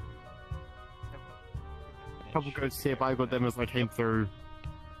 Couple ghosts here, but I got them as I came through.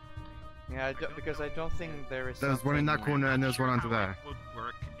 Yeah, because I don't think there is. There's one in that something- corner and there's one under there. would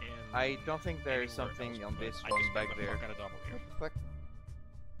work in I don't think there is anywhere something else, on but this I one just back got the there. fuck out of double here. Fuck.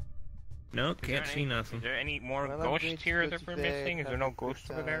 No, Is there can't see any- nothing. Is there any more Well, I'm ghosts going to here go that to we're bed, missing? Is there have no a good ghosts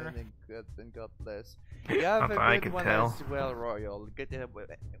over there? time, and God bless. You have Not a that I good can one tell. as well, Royal. Good to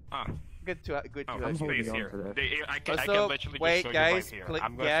Ah, good to oh, have space you. here. on to that. I can Also, literally wait, just show guys, you right click, here.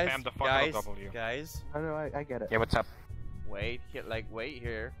 I'm gonna guys, spam the fuck guys, out of W. guys. No, I get it. Yeah, what's up? Wait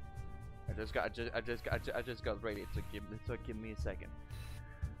here. I just got ready. Give me a second.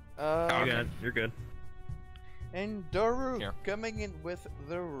 You're good. And Doru Here. coming in with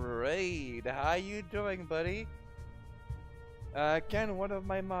the raid. How you doing, buddy? Can one of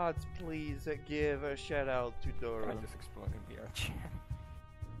my mods please give a shout out to I Doru? just exploded VR chat.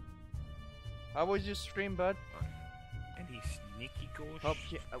 How was your stream, bud? Any sneaky ghosts?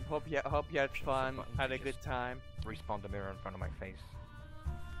 Hope you had fun, button had to a good just- time. Respawn the mirror in front of my face.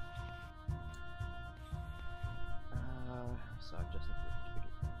 So I just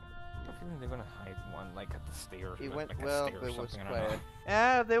I feel like they're gonna hide one like at the stairs. it like went a well, stair or but it was something, I don't know.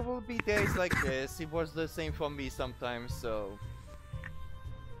 quiet. There will be days like this. It was the same for me sometimes, so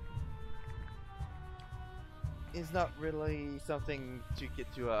it's not really something to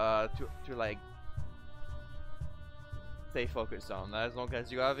get to like stay focused on. As long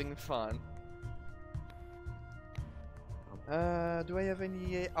as you're having fun. Do I have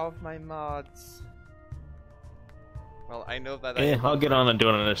any of my mods? Well, I know that. Yeah, I'll get on and do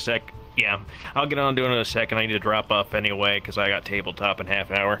it in a sec. Yeah, I'll get on and do it in a second. I need to drop off anyway because I got tabletop in half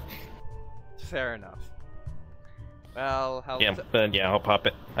hour. Fair enough. Well, how? Yeah, but yeah, I'll pop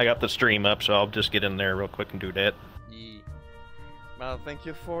it. I got the stream up, so I'll just get in there real quick and do that. Yeah. Well, thank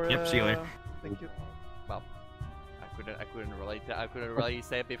you for. Yep, see you later. Thank you. Well, I couldn't really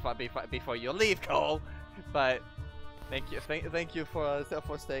say it before you leave, Cole. But thank you for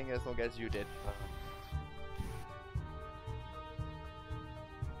staying as long as you did.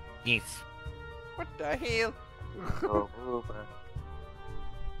 Yes. What the hell? Oh, over.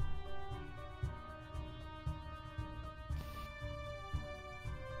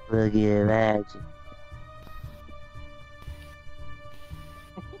 Look at that.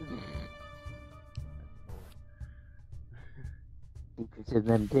 Secrets in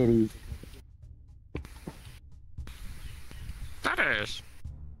them titties. That is.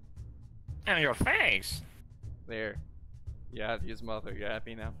 And your face. There. You have his mother. You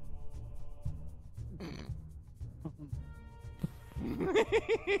happy now?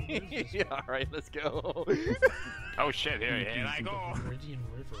 Yeah, alright, let's go. Oh shit, here I go. Meridian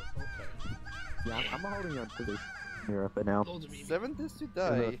River, okay. Yeah, I'm holding on to this mirror for now. 7 days to Even though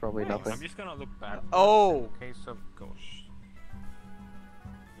die. it's probably nothing. I'm just gonna look back. Oh! In case of ghosts.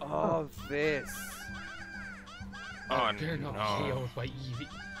 Oh, this. Oh They're not no. KO'd by Eevee.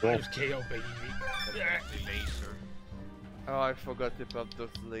 I was KO'd by Eevee. The laser. Oh, I forgot about those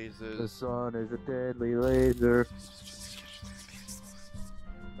The lasers. sun is a deadly laser.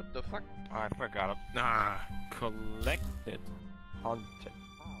 What the fuck? Oh, I forgot. Collected. Haunted.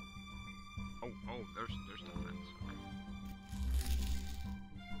 Oh, there's the fence.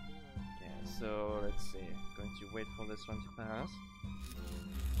 Okay, so let's see. Going to wait for this one to pass.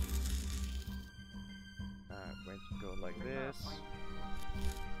 I'm going to go like this.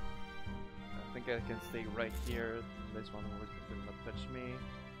 I think I can stay right here. This one will not touch me.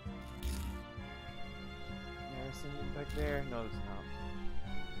 Yeah, something back there? No, it's not.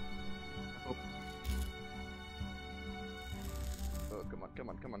 Oh, come on, come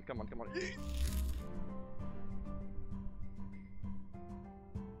on, come on, come on, come on.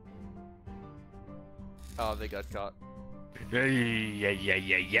 Oh, they got caught.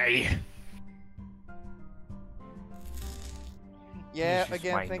 Yay. Yeah, This is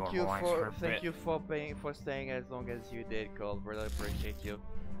again, my thank you normal life for for a bit. for staying as long as you did, Cole. Really appreciate you.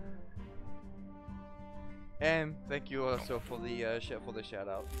 And thank you also for the shout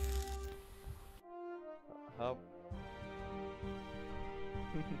out. How?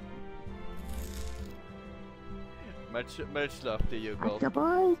 much love to you, Cole. The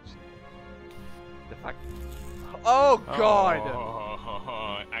fuck? Oh God!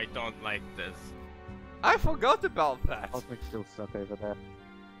 Oh, I don't like this. I forgot about that. Cosmic's still stuck over there.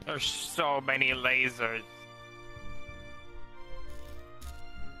 There's so many lasers.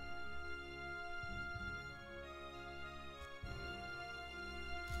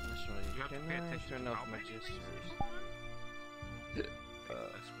 Actually, You have to can pay I attention turn to off how my many gestures?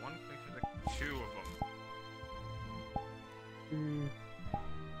 That's one thing for like 2 of them.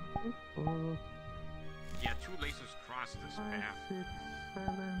 Yeah, 2 lasers cross this 5, path. 6,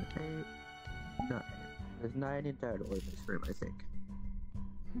 7, 8, 9. There's 9 in total in this room, I think.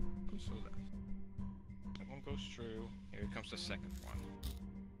 So that one goes through. Here comes the second one.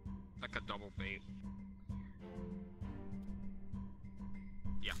 Like a double bait.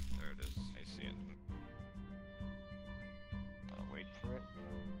 Yeah, there it is. I see it. I'll wait for it.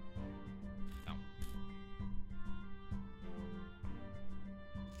 No.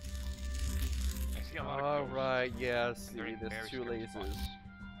 I see a lot of ghosts. Alright, yeah, see, They're in there's very 2 scary lasers. spots.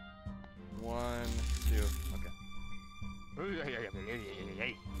 1, 2, okay.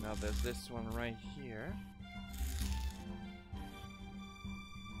 Now there's this one right here.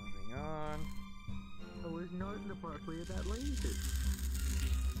 Moving on. I was not in the part where that laser.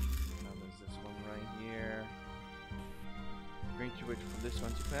 Now there's this one right here. I'm going to wait for this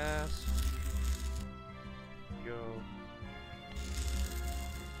one to pass. Go.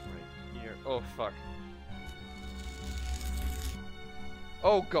 Right here. Oh fuck.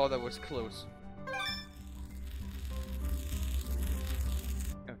 Oh god, that was close.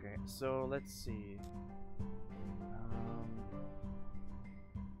 Okay, so let's see.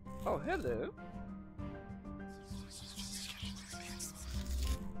 Oh, hello.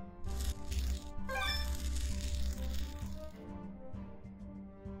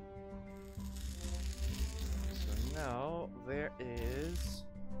 So now there is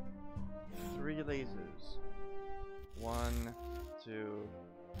 3 lasers. 1, 2,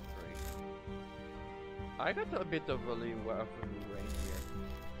 3. I got a bit of a leeway here.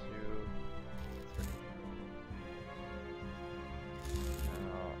 2, 3.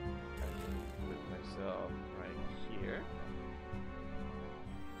 Now I can put myself right here.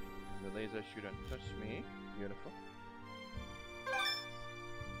 The laser shouldn't touch me. Beautiful.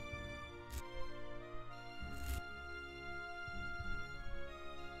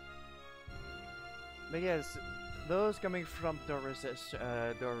 But yes, those coming from Doris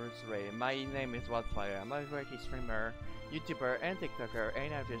Ray. My name is Wildfire. I'm a variety streamer, YouTuber, and TikToker,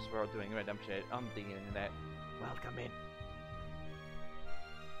 and I'm just for doing random shit on the internet. Welcome in.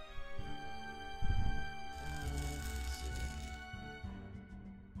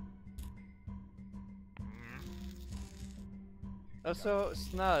 So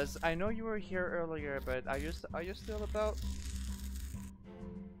Snuzz, I know you were here earlier, but are you still about?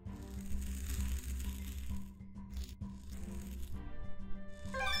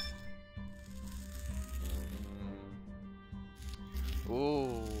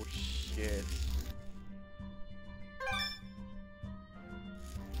 Oh shit.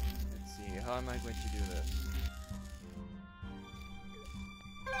 Let's see, how am I going to do this?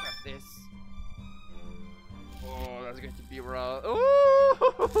 Grab this. Oh, that's going to be rough.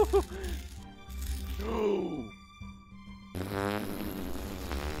 Oh! No!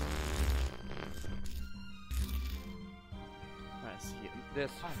 Let's see.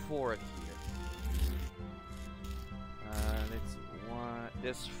 There's 4 here. Let's see.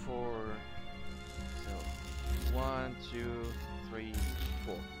 There's 4. So 1, 2, 3,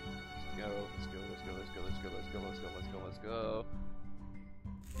 4. Let's go.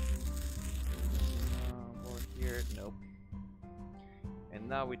 More here. Nope. And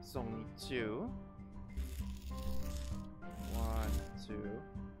now it's only 2. 1, 2.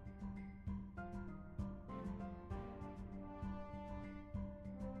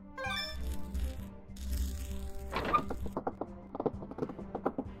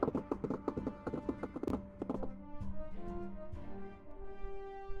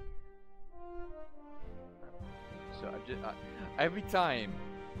 So I'm just every time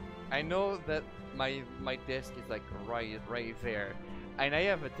I know that my desk is like right there, and I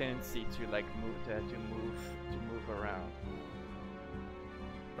have a tendency to like move around.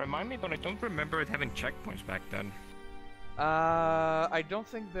 Remind me, but I don't remember it having checkpoints back then. I don't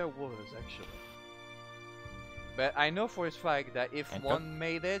think there was actually, but I know for a fact that if one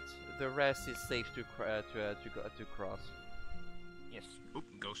made it, the rest is safe to cross. Yes. Oop,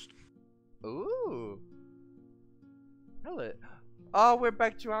 ghost. Ooh. Hello. Oh, we're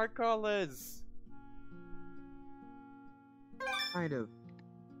back to our colors. Kind of.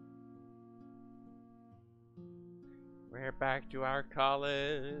 We're back to our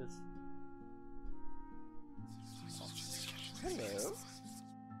colors. Hello.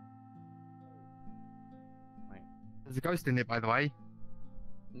 Wait. There's a ghost in it, by the way.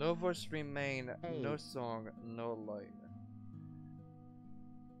 No voice remain, no song, no light.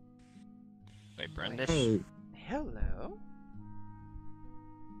 Wait, Brandis. Hey. Hello.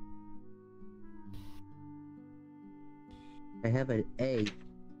 I have an A.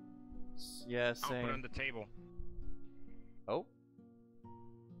 Yeah, I'll put it on same. the table. Oh.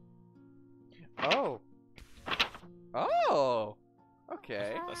 Oh. Oh.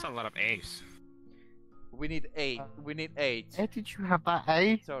 Okay. That's a lot of A's. We need 8. We need 8 Where did you have that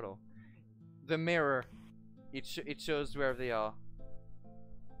A? total. The mirror. It shows where they are.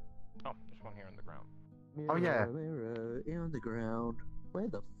 Oh, there's one here on the ground. Oh, yeah. Mirror on the ground. Where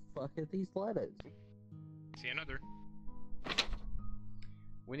the fuck are these letters? See another.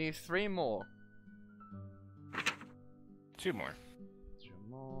 We need 3 more. 2 more. 2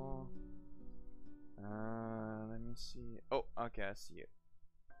 more. Let me see. Oh, okay, I see it.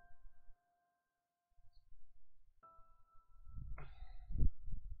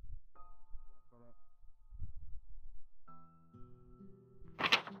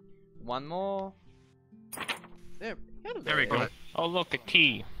 One more. There. There we go. Oh, look, a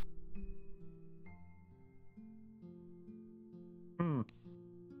key.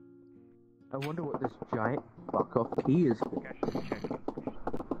 I wonder what this giant fuck off key is for.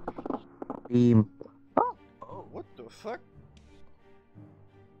 Oh, what the fuck?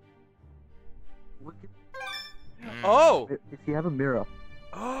 Oh! If you have a mirror,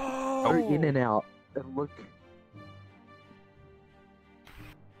 Oh! go in and out and look.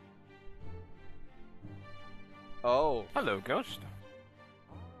 Oh. Hello, ghost.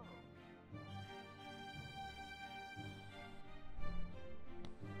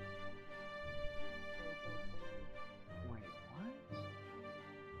 Wait, what?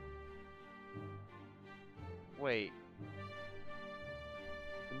 Wait.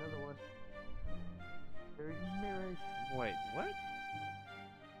 Another one. There's mirrors. Wait, what?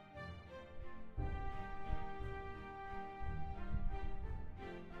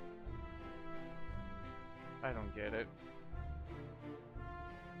 I don't get it.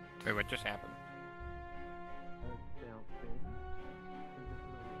 Wait, what just happened?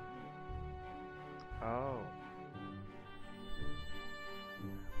 Oh.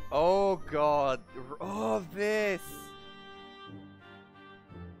 Oh god. Oh, this.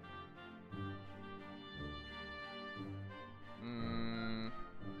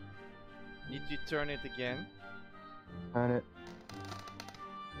 Need to turn it again. Turn it.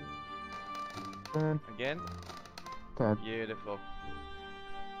 Turn. Again? Turn.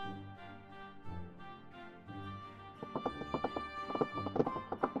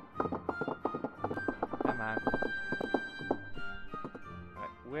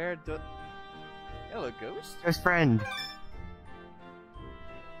 Where the... Hello, ghost? Best friend.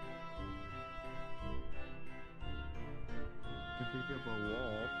 Invisible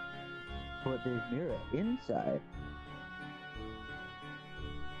wall. But there's mirror inside.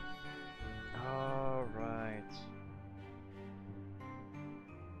 Alright.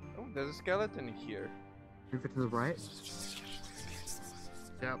 Oh, there's a skeleton here. Move it to the right.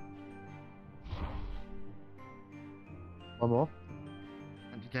 Yep. One more.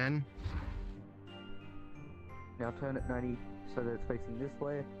 And again. Now turn it 90 so that it's facing this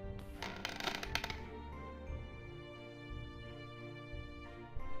way.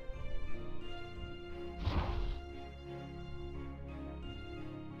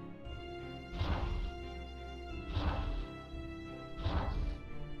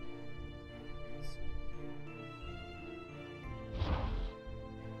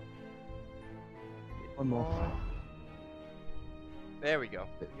 One more. There we go.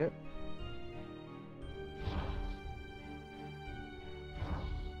 There we go.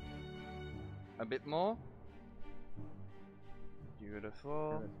 A bit more.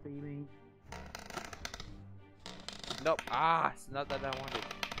 Beautiful. Steaming. Nope. Ah, it's not that I wanted.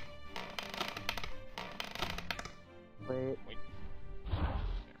 Wait. Wait.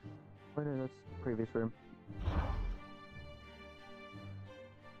 Oh no, that's the previous room.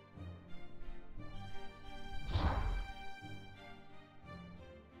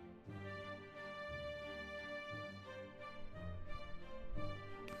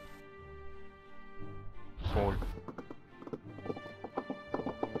 Forward.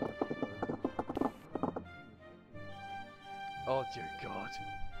 Oh dear God.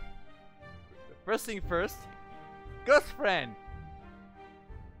 First thing first. Ghost friend.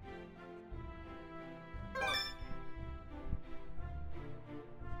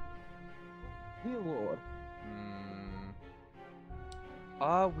 Dear Lord.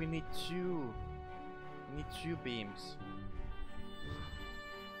 Ah, we need two. We need two beams.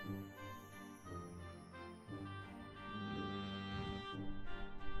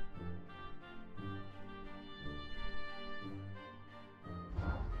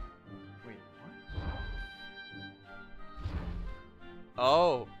 Wait, what?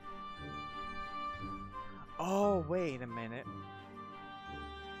 Oh. Oh, wait a minute.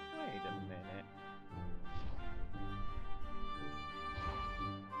 Wait a minute.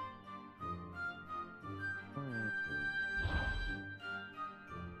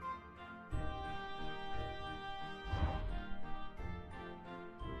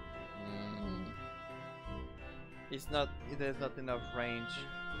 It's not. There's not enough range.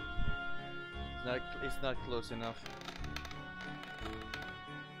 It's not close enough.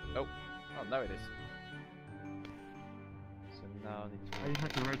 Oh. Oh, now it is. So now I need to. I just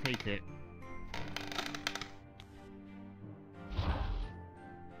have to rotate it.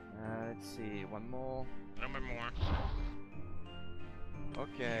 Let's see. One more. A little bit more.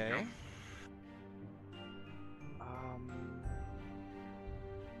 Okay.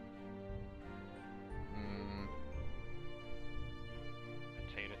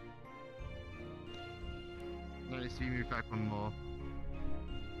 Rotate it. No, let's see, move back one more.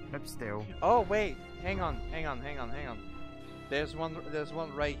 Nope, still. Oh wait, hang on. There's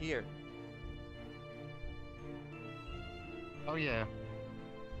one right here. Oh yeah.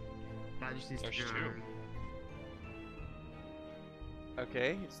 That just needs to There's go. two.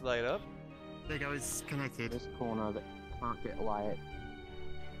 Okay, it's light up. There you go, it's connected. This corner that can't get light.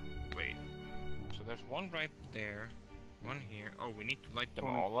 Wait. So there's one right there, one here. Oh, we need to light them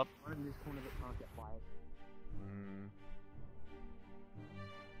Corner. all up. One in this corner that can't get light.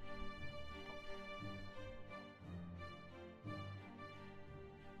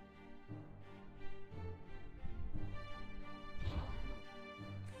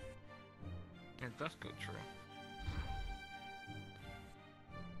 It does go true.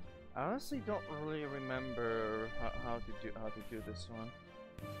 I honestly don't really remember how to do this one.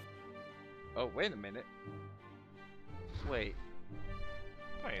 Oh, wait a minute. Wait.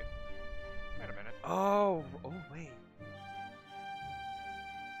 Wait. Wait a minute. Oh, wait.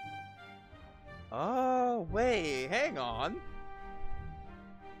 Oh, wait, hang on.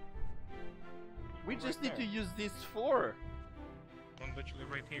 We Right just need to there. use these four. One literally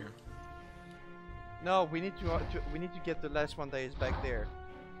right here. No, we need to get the last one that is back there.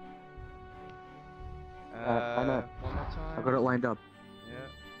 I know. One more time. I got it lined up. Yeah.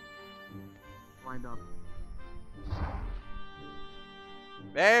 Lined up.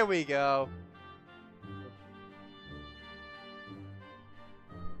 There we go.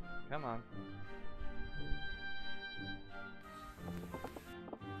 Come on.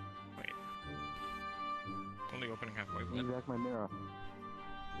 Wait. It's only opening halfway. Give me back my mirror.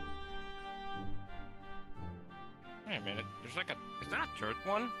 Wait a minute. There's like a. Is that a third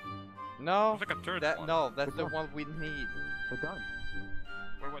one? No, There's like a third that one. no, that's We're the done. one we need. We're done.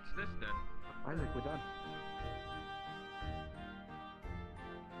 Well, what's this then? Isaac, we're done.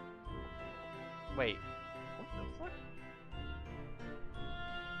 Wait, what the fuck?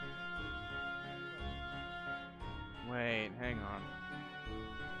 Wait, hang on.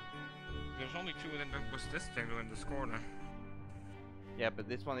 There's only two, and then there was this thing in this corner. Yeah, but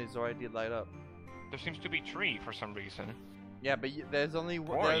this one is already light up. There seems to be three for some reason. Yeah, but there's only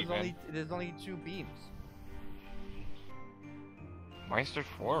Four even. there's only 2 beams. Why is there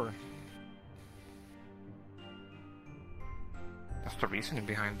 4? That's the reasoning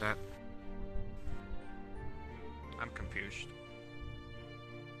behind that. I'm confused.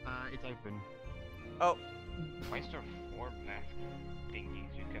 It's open. Oh, Why is there 4 black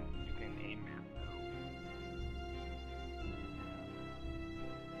thingies you can aim at?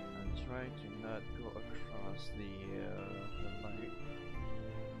 I'm trying to not go across the light,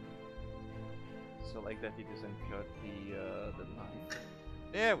 so like that it doesn't cut the line.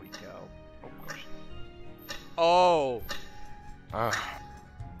 There we go. Oh gosh. Oh, Ah.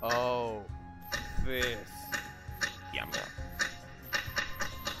 oh, this. Yeah.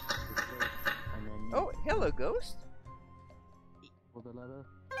 And then Oh, hello, ghost. pull the lever.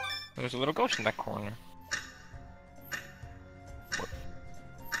 There's a little ghost in that corner.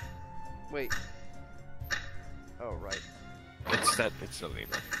 Wait. Oh, right. It's a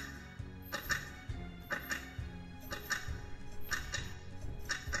lever.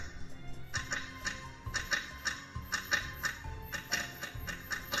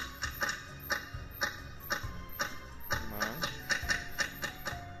 Come on.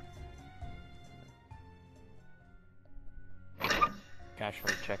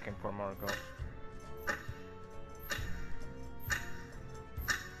 Casually checking for more ghosts.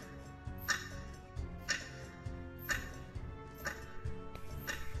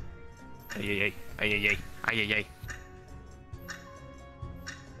 Ay ay ay ay ay ay ay ay.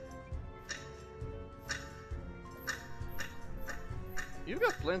 You've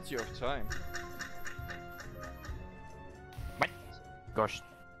got plenty of time. What? Ghost.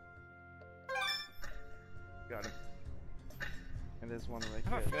 Got him. And there's one right I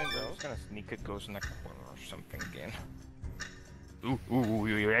have a here. feeling they're just gonna sneak a ghost in that corner or something again. Ooh,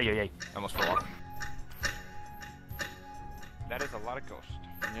 ay ay ay. I almost fell off. That is a lot of ghosts.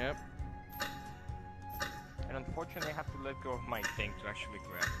 Yep. And unfortunately I have to let go of my thing to actually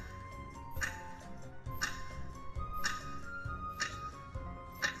grab.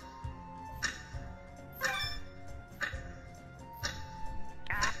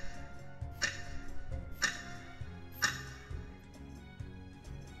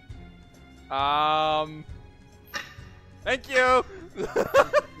 Thank you. I was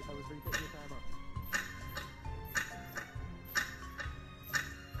resetting your timer.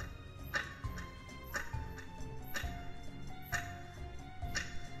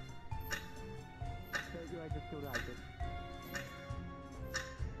 Thank you, I just killed Isaac.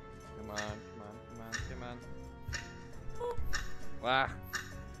 Come on, come on, come on, come on. Wow.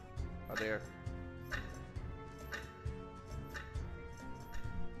 Oh, there.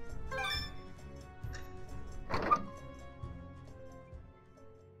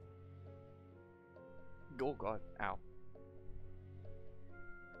 Oh god, ow.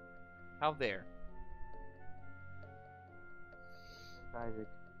 How there? Isaac.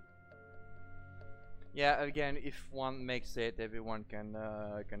 Yeah, again, if one makes it, everyone can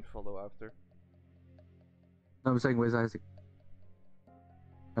follow after. No, I'm saying, where's Isaac?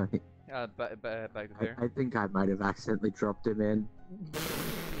 Oh, Back there. I think I might have accidentally dropped him in.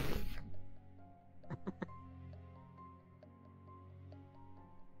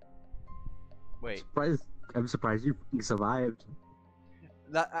 Wait, I'm surprised you survived.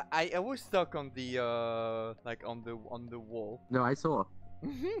 I was stuck on the like on the wall. No, I saw.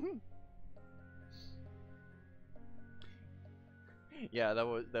 Yeah, that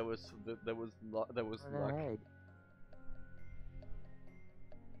was luck.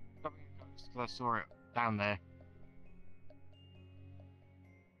 I saw it down there.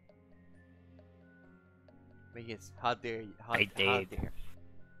 But yes, how dare you? How I did. dare.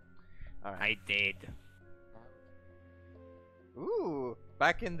 Alright. I did. Ooh,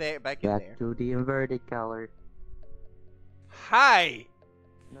 back in there, back in Back there. to the inverted color. Hi.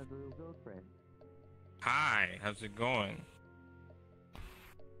 Another little girlfriend. Hi, how's it going?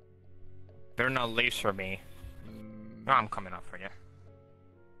 Better not laser me. No, I'm coming up for you.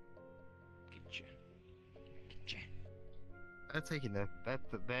 Get you. Get you. They're taking it.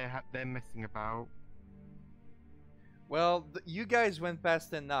 They're messing about. Well, you guys went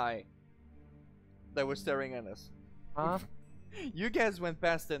past an eye that was staring at us. Huh? You guys went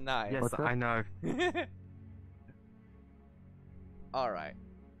past the 9. Yes, What's that? I know. Alright.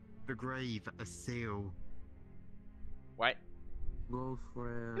 The grave, a seal. What?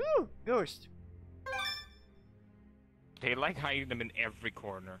 Girlfriend. Ooh, ghost. They like hiding them in every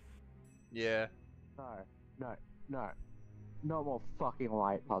corner. Yeah. No. No more fucking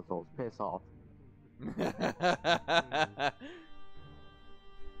light puzzles. Piss off.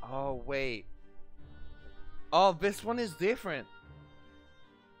 Oh, wait. Oh, this one is different.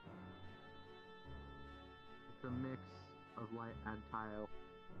 It's a mix of light and tile.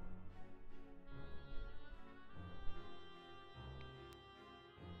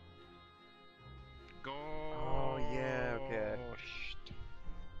 Go. Oh, yeah, okay.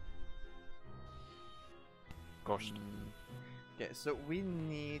 Ghost. Okay, so we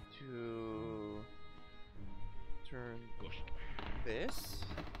need to turn Ghost. this.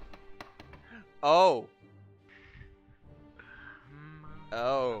 Oh.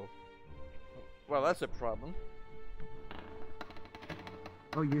 Oh. Well, that's a problem.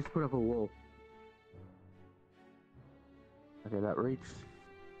 Oh, you just put up a wall. Okay, that reached.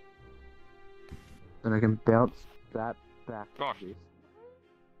 Then I can bounce that back. Gosh. to this.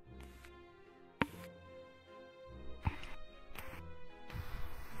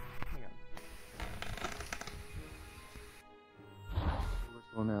 Hang on. This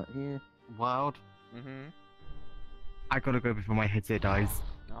one out here. Wild. Mm-hmm. I gotta go before my headset dies.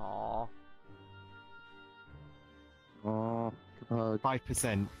 Aww. Oh, give a hug.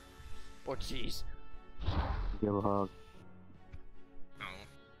 5%. Oh, jeez. Give a hug. No.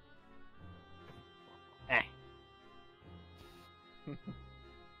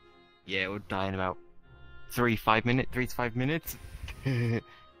 Yeah, it would die in about 3 to 5 minutes. I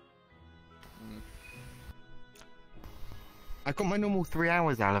got my normal 3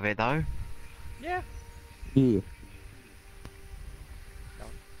 hours out of it though. Yeah. Yeah.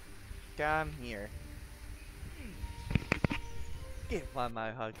 Come here. Give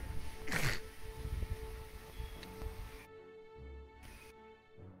my hug.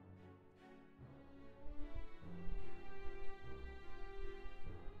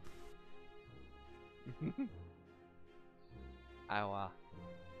 Ow.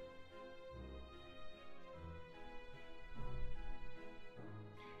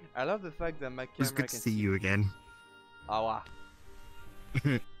 I love the fact that my camera It was good to see you again. Ow.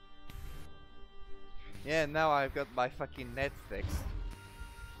 Yeah, now I've got my fucking net fixed.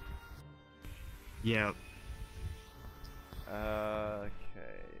 Yeah. Okay,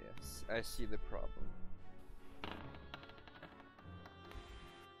 yes, I see the problem.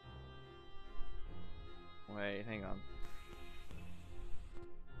 Wait, hang on.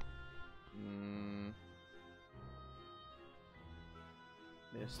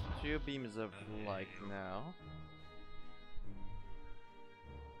 There's 2 beams of light now.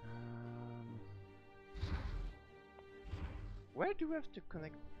 Where do we have to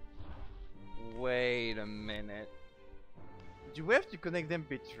connect? Wait a minute. Do we have to connect them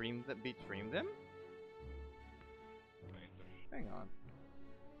between them? Hang on.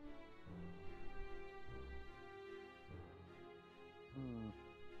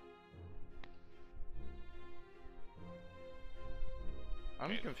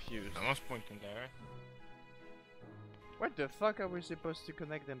 I'm confused. I was pointing there. What the fuck are we supposed to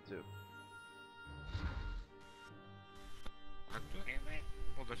connect them to?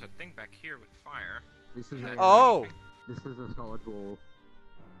 Well, there's a thing back here with fire. This is a, Oh! This is a solid wall.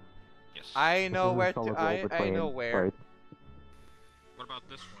 Yes. I This know is a where solid to. wall I between know where. both. What about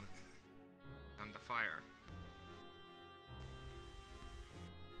this one? And the fire.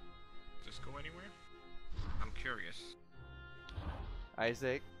 Does this go anywhere? I'm curious.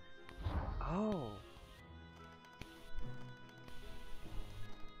 Isaac. Oh.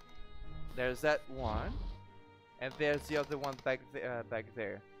 There's that one, and there's the other one back there.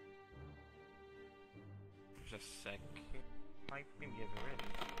 There's a second pipe in the other end.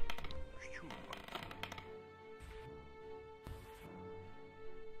 There's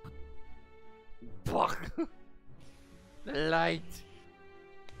 2. Fuck. The light.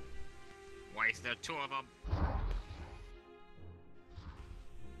 Why is there 2 of them?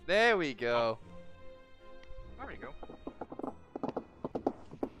 There we go. There we go.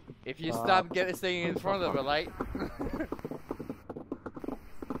 If you stop staying in front of a light.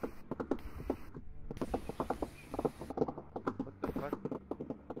 What the fuck?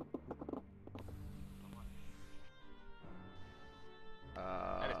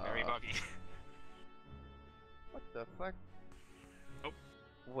 That is very buggy. What the fuck? Oh.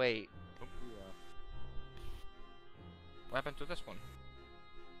 Wait. Oh. What happened to this one?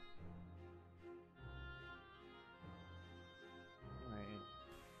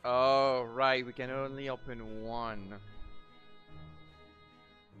 Oh, right, we can only open one.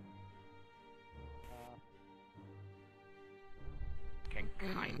 Can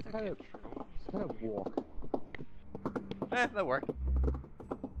kind of get through. Kind of walk. That worked.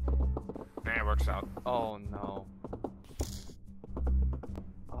 Yeah, it works out. Oh no.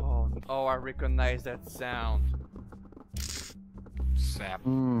 Oh, I recognize that sound. Sap.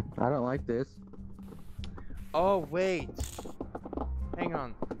 I don't like this. Oh, wait. Hang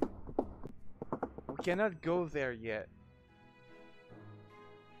on. We cannot go there yet.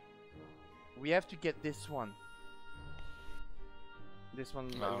 We have to get this one. This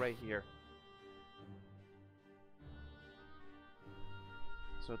one right here.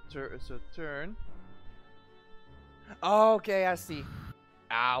 So turn. Oh, okay, I see.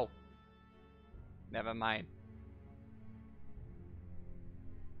 Ow. Never mind.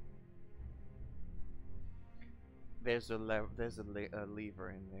 There's a lever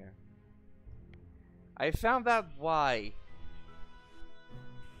in there. I found out why.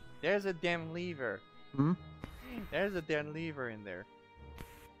 There's a damn lever. Hmm? There's a damn lever in there.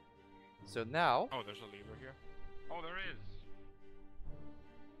 So now. Oh, there's a lever here. Oh, there is.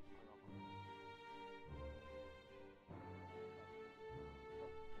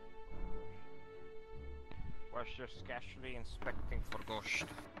 Was just casually inspecting for ghost.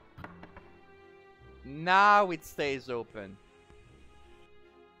 Now it stays open.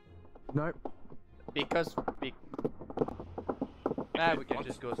 Nope. Because we can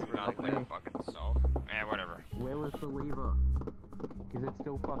just go through Not like like a bucket, so yeah, whatever. Where was the lever? Because it's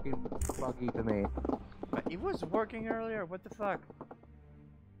still fucking buggy to me. But it was working earlier. What the fuck?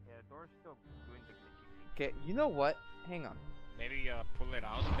 Yeah, the door's still doing the clicky. Okay, you know what? Hang on. Maybe pull it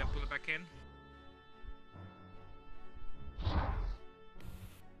out and then pull it back in.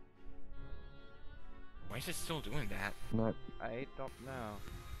 Why is it still doing that? Nope. I don't know.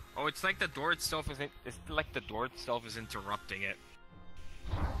 Oh, it's like the door itself isn't. It's like the door itself is interrupting it.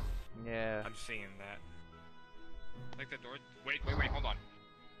 Yeah. I'm seeing that. Like the door. Wait, hold on.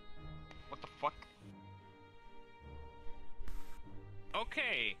 What the fuck?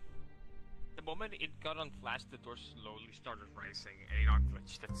 Okay. The moment it got unflashed, the door slowly started rising and it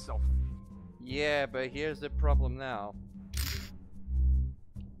unglitched itself. Yeah, but here's the problem now.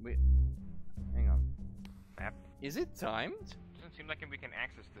 Hang on. Map. Is it timed? Doesn't seem like we can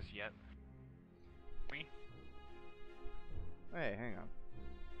access this yet. Hey, hang on.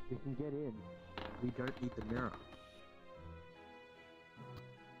 We can get in. We don't need the mirror.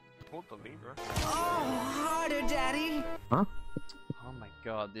 Pull the lever. Oh, harder, Daddy! Huh? Oh my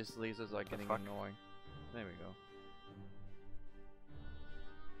god, these lasers are getting annoying. There we go.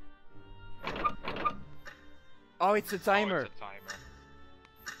 Oh, it's a timer! Oh, it's a timer.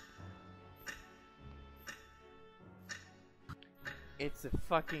 It's a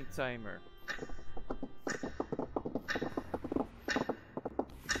fucking timer.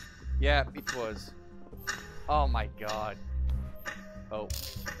 Yeah, it was. Oh my god. Oh.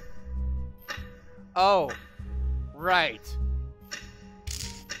 Oh! Right!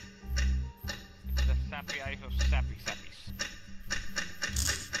 The sappy eyes of sappy sappies.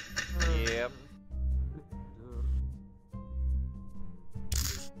 Yep.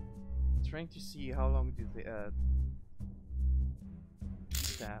 Trying to see how long do they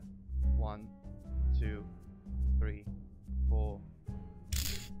that 1, 2, 3, 4.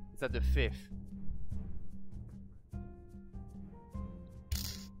 It's at the 5th.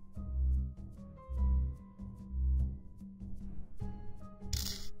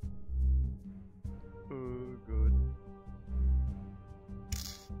 Oh, good.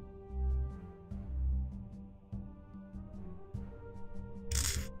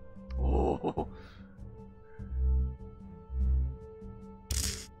 Oh.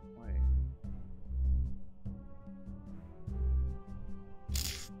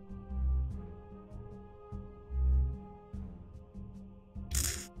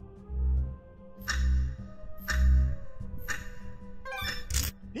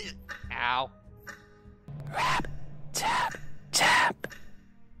 Ow. Rap, tap, tap.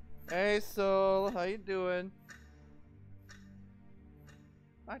 Hey Soul, how you doing?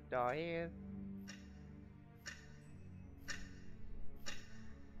 I died.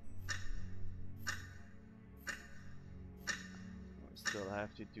 I still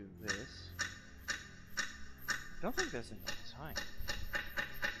have to do this. I don't think there's enough time.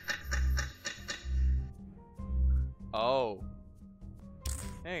 Oh.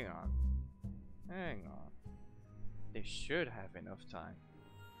 Hang on. Hang on. They should have enough time.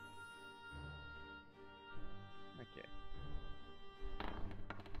 Okay.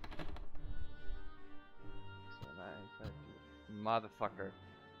 So that is that. Motherfucker.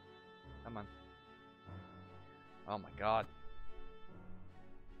 Come on. Oh my god.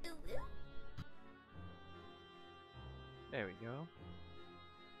 There we go.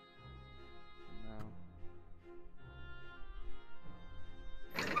 No.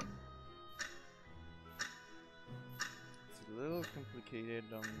 It's a little complicated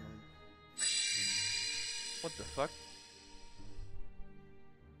on... What the fuck?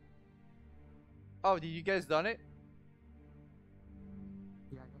 Oh, did you guys done it?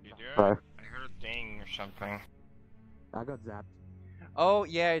 You did? Sorry. I heard a ding or something. I got zapped. Oh,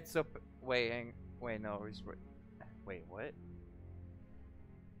 yeah, it's up... Wait, no, wait, what?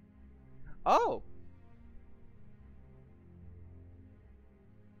 Oh!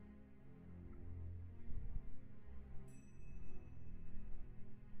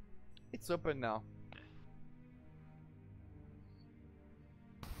 It's open now.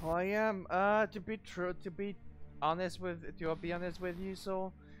 Oh, I am. To be honest with you,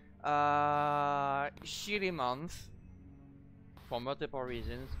 so, shitty month for multiple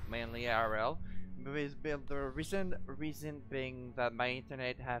reasons, mainly IRL. The reason being that my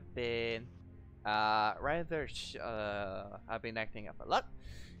internet have been, have been acting up a lot.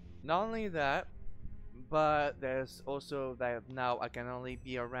 Not only that, but there's also that now I can only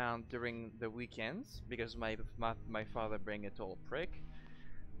be around during the weekends because my father being a total prick,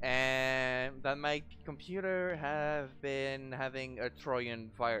 and that my computer have been having a Trojan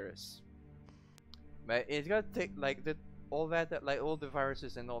virus. But it's got to take like all the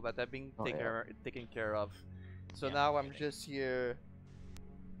viruses and all that have been taken care of. So yeah, now I'm just here.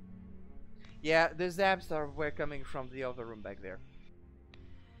 Yeah, the zaps were coming from the other room back there.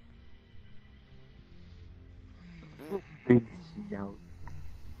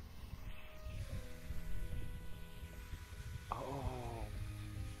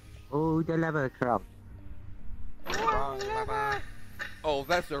 Oh, the lava trap. Oh,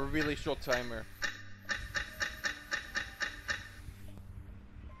 that's a really short timer.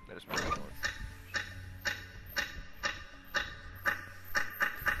 That is pretty short.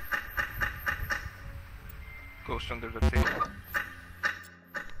 Ghost under the table.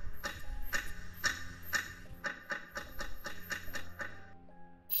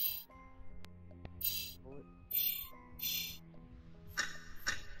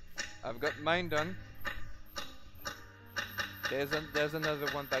 I've got mine done. There's another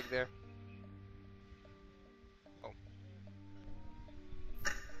one back there. Oh.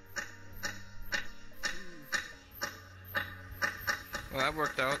 Well, that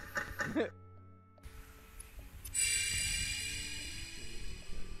worked out.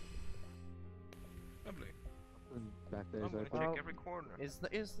 Lovely. Back there, I'm gonna check every corner. It's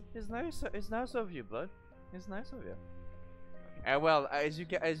nice of you, Blood. It's nice of you. Well, as you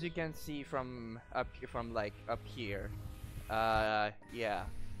can see from up here, yeah,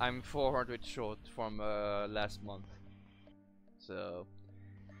 I'm 400 short from last month. So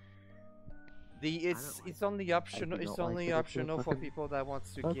it's only optional for people that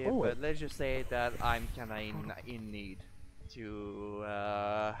wants to give, but let's just say that I'm kinda in need to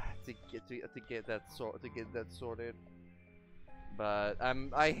get that sorted. But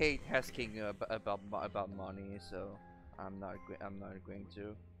I hate asking about money, so I'm not going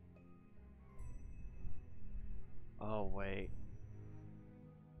to. Oh wait.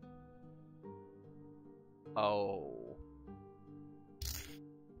 Oh.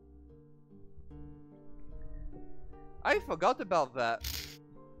 I forgot about that.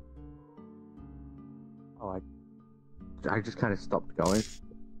 Oh, I just kind of stopped going.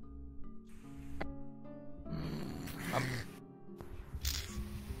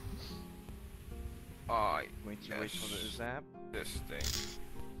 Going to wait for the zap. This thing.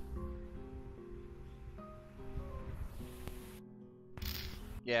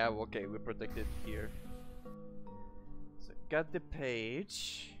 Yeah, okay, we protected here. So got the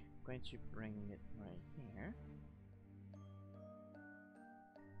page. Going to bring it right here.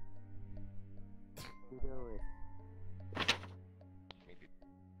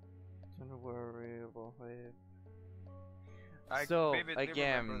 Don't worry about it. So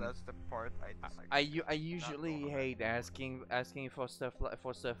again, that's the part I usually hate asking for stuff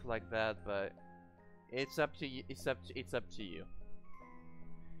like that, but it's up to you. It's up to you.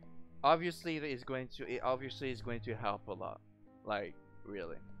 Obviously, it obviously is going to help a lot, like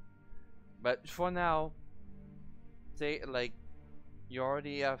really. But for now, say like you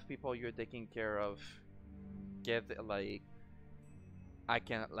already have people you're taking care of. I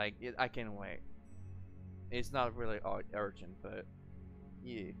can wait. It's not really urgent, but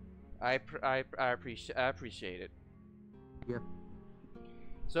yeah, I appreciate it. Yep.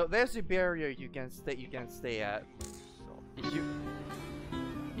 So there's a barrier you can stay at.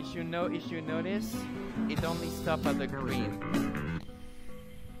 If if you notice, it only stops at the green.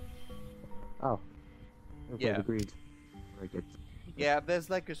 Oh. Okay, Yeah. the green. Very good. Yeah, there's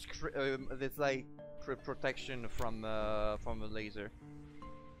like a there's like protection from the laser.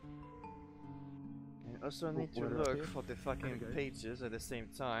 And also need to look for the fucking pages at the same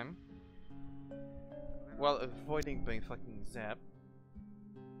time, while avoiding being fucking zapped.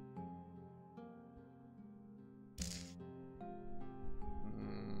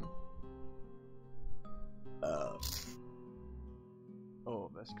 Oh,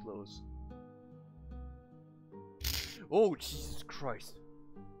 that's close. Oh, Jesus Christ.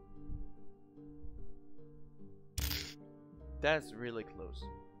 That's really close.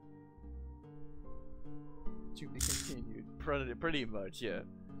 To be continued. Pretty much, yeah.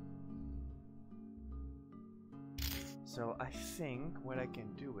 So I think what I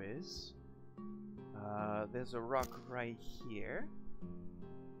can do is... there's a rock right here.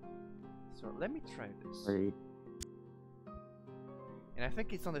 So let me try this. Right. And I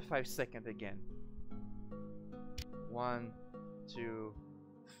think it's on the 5-second again. 1, 2,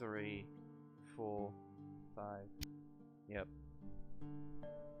 3, 4, 5. Yep.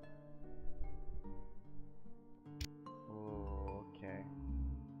 Oh, okay.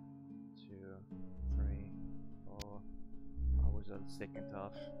 2, 3, 4. I was on the second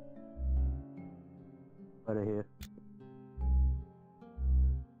half. Out of here.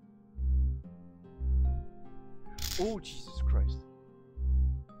 Oh, Jesus Christ.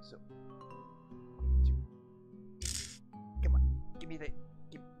 So. Come on. Give me the.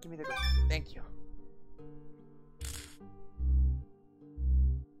 Give me the. Thank you.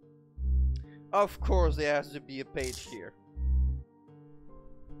 Of course, there has to be a page here.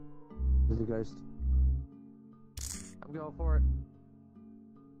 There's a ghost. I'm going for it.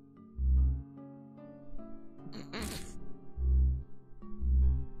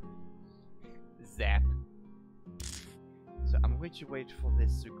 Zap. So I'm going to wait for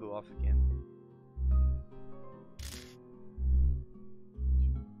this to go off again.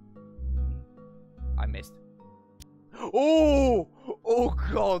 I missed. Oh! Oh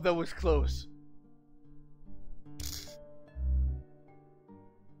god, that was close.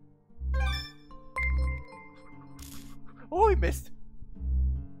 Oh, he missed.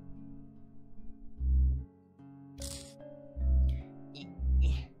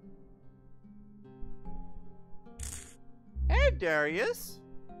 Hey, Darius.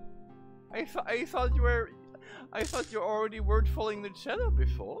 I thought you were already weren't following the channel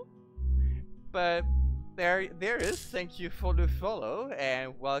before. But there is. Thank you for the follow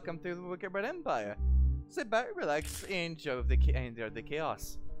and welcome to the Wicked Empire. Sit back, relax, and enjoy the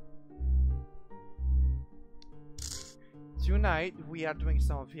chaos. Tonight we are doing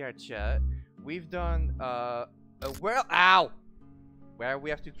some VR chat. We've done where we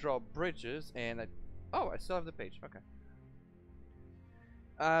have to draw bridges and oh, I still have the page. Okay.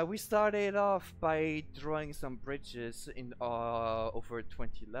 We started off by drawing some bridges in over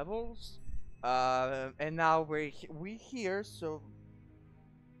 20 levels. And now we here, so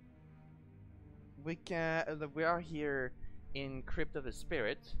we are here in Crypt of the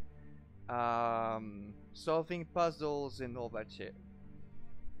Spirit, solving puzzles and all that shit.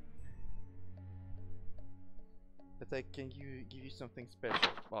 But I can give you something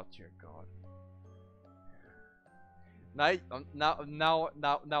special. Oh dear God!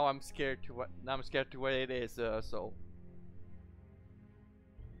 Now I'm scared to what it is. So.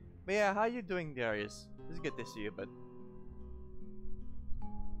 But yeah, how you doing, Darius? It's good to see you, but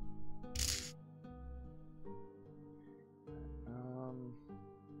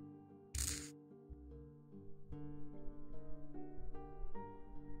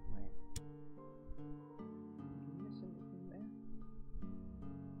wait. Can you miss anything there?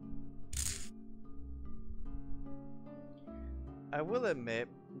 I will admit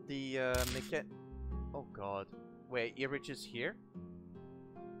the oh god. Wait, it reaches here?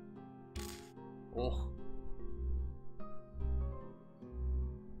 Oh.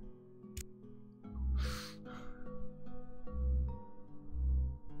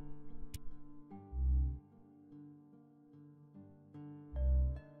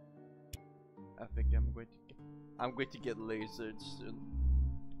 I think I'm going to get lasered soon.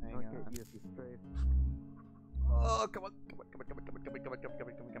 Hang on. Oh, come on.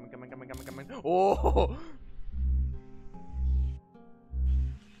 Oh!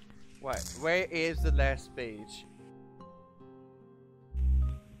 What? Where is the last page?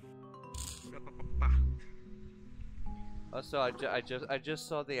 Also, I just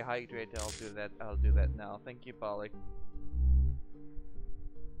saw the hydrate. I'll do that now. Thank you, Polly.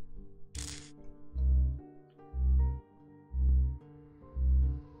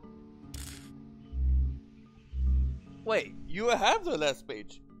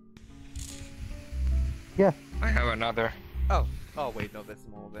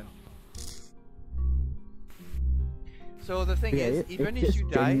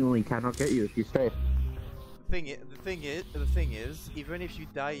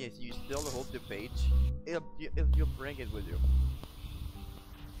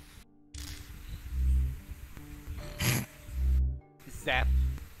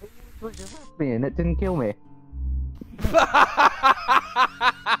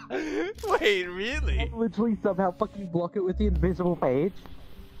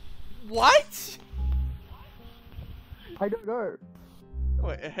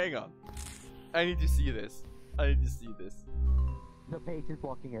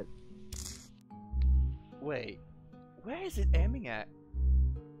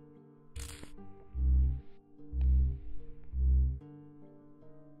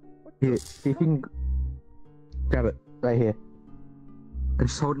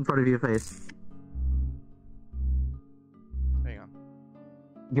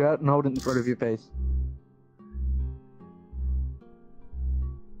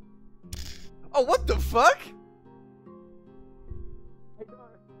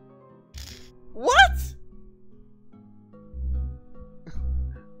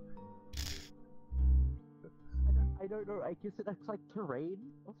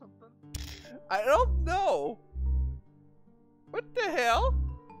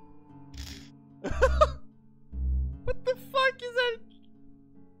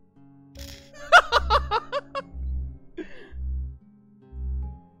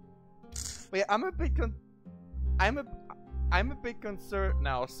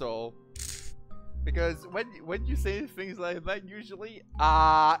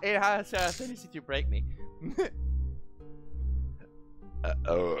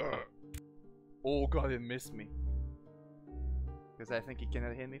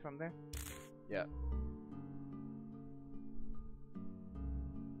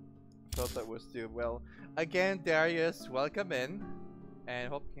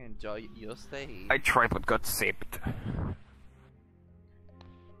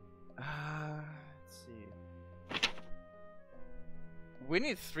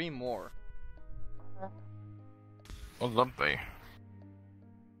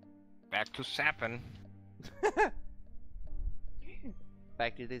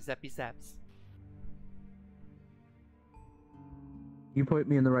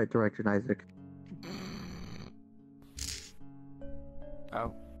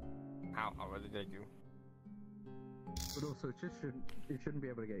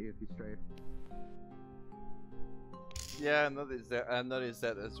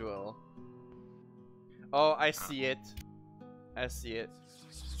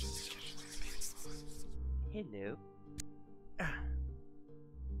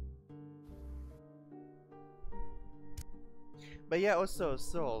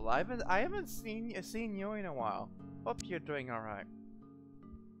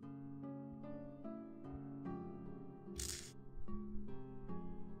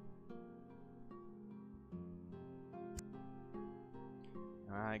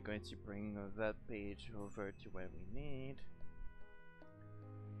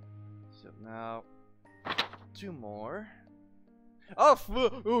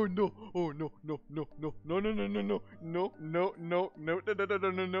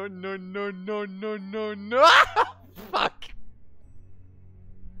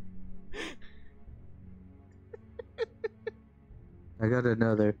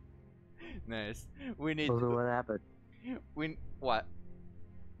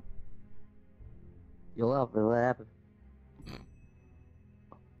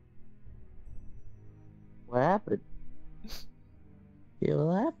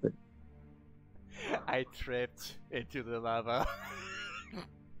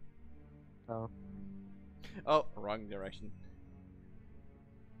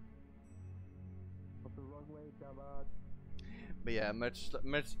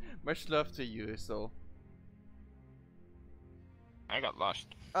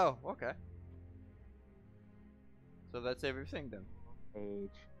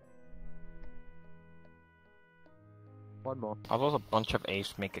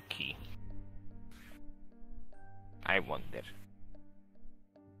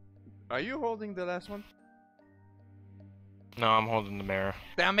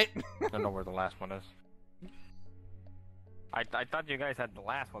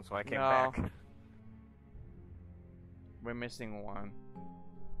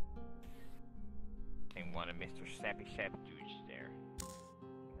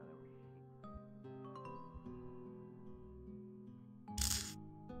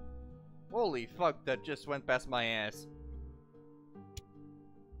 Holy fuck, that just went past my ass.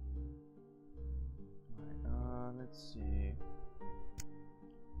 Alright, let's see.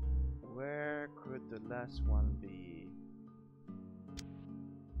 Where could the last one be?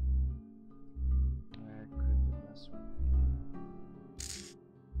 Where could the last one be?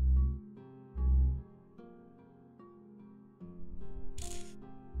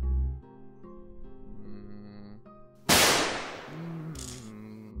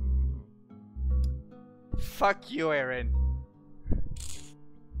 Fuck you, Aaron.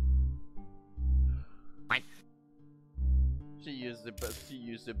 What? She used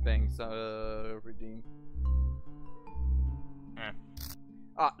the banks redeem.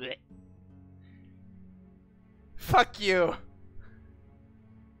 Ah, bleh. Fuck you.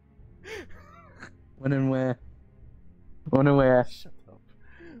 When and where? When and where? Shut up.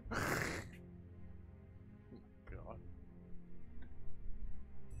 Oh my god.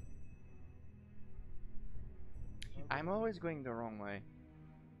 I'm always going the wrong way.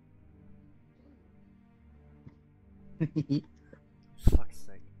 Fuck's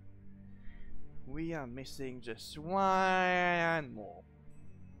sake. We are missing just one more.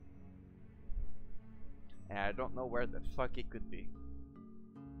 And I don't know where the fuck it could be.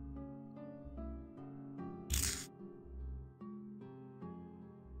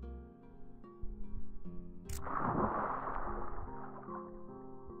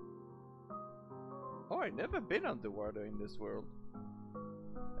 Oh, I've never been underwater in this world.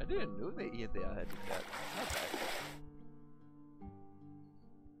 I didn't know they had that. Not bad.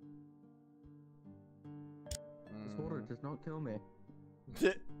 This water does not kill me.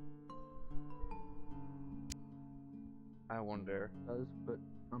 I wonder. It does, but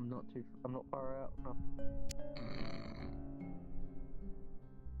I'm not far out. No.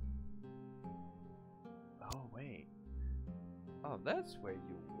 Oh wait. Oh, that's where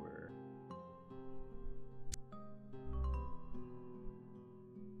you were.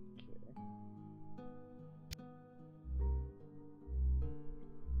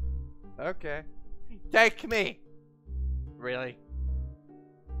 Okay. Take me! Really?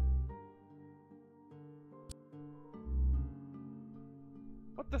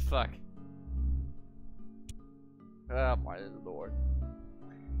 What the fuck? Oh my lord.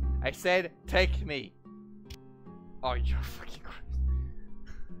 I said, take me! Oh, you're fucking crazy.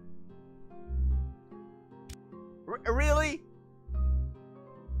 Really?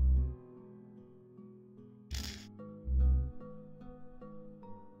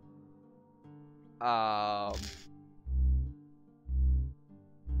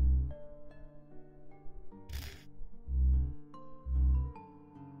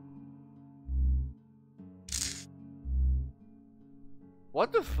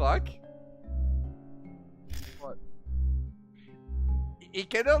 What the fuck? What? He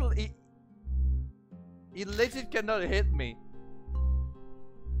cannot. He legit cannot hit me.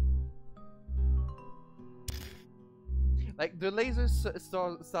 Like the laser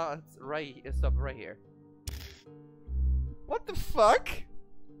starts right. Stop right here. What the fuck?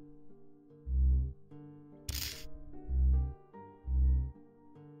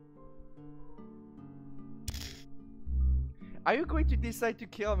 Are you going to decide to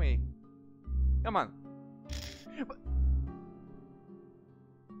kill me? Come on.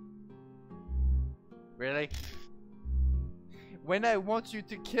 Really? When I want you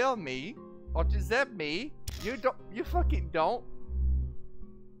to kill me or to zap me, you fucking don't.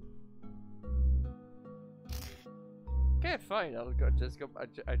 Okay, fine. I just go back.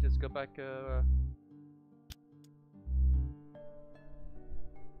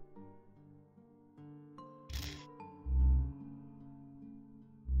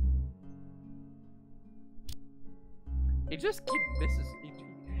 He just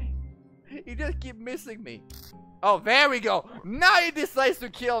keep missing me. Oh, there we go. Now he decides to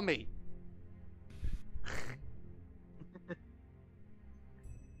kill me.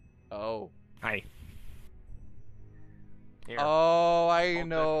 Oh. Hi. Here. Oh, I Hold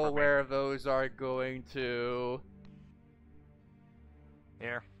know this where those are going to.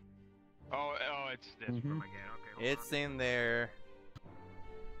 Here. Oh, it's this room again. Okay. Hold It's in there.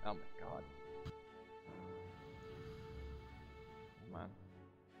 Oh my god. Come on.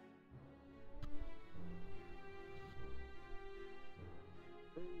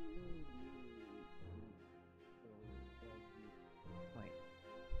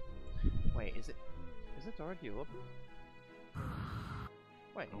 Wait, is it already open?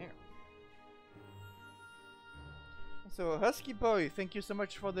 Wait, here. So, Husky Boy, thank you so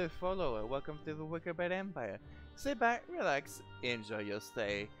much for the follow. Welcome to the Wickerbed Empire. Sit back, relax, enjoy your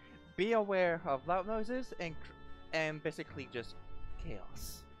stay. Be aware of loud noises and basically just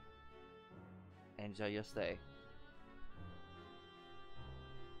chaos. Enjoy your stay.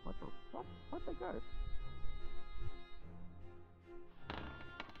 What the fuck? Where'd they go?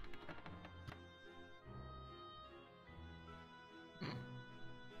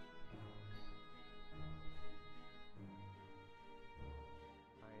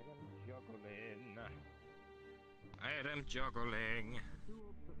 I am juggling.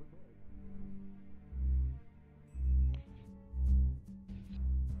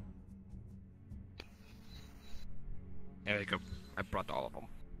 There you go. I brought all of them.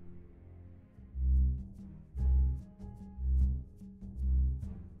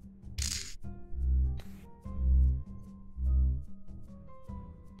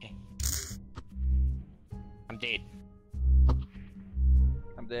 Okay. I'm dead.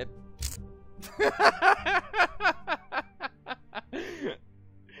 I'm dead.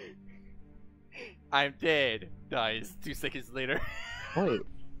 I'm dead. Dies 2 seconds later. Wait.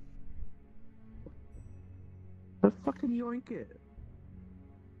 Let's fucking yoink it.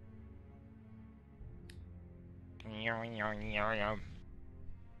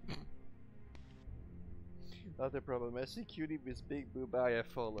 Not a problem. I see cutie with big boob eye I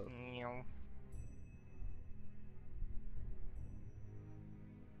follow.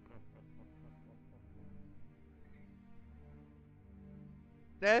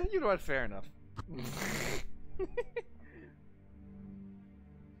 You know what? Fair enough.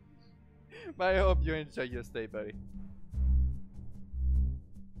 But I hope you enjoy your stay, buddy.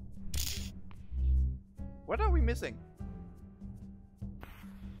 What are we missing?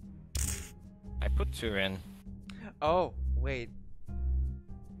 I put 2 in. Oh, wait.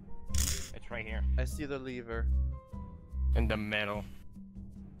 It's right here. I see the lever. In the middle.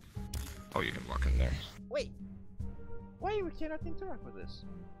 Oh, you can walk in there. Wait. Why we cannot interact with this?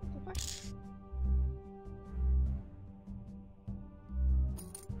 What the fuck?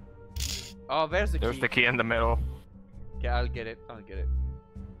 Oh, there's the key. There's the key in the middle. Okay, I'll get it. I'll get it.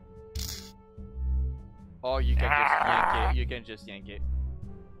 Oh, you can just yank it. You can just yank it.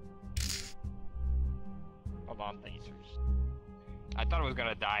 Hold on, lasers. I thought it was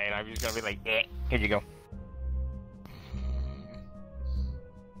gonna die, and I was gonna be like, eh. Here you go.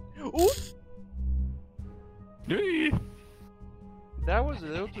 Ooh! Yay! That was a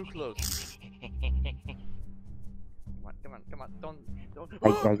little too close. Come on, come on, don't.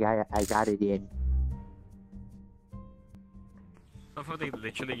 I got it in. I thought they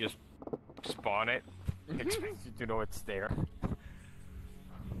literally just spawn it. Expect you to know it's there.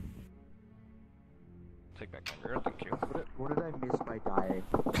 Take back my rear, thank you. What did I miss by dying?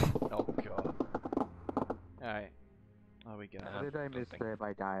 Oh god. Alright. Oh, we got What did I miss there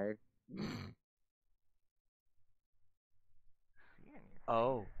by dying?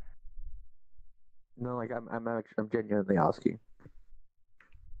 Oh. No, like I'm genuinely asking.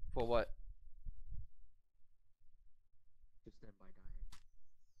 For what? Just then by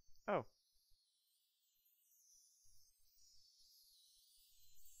dying. Oh.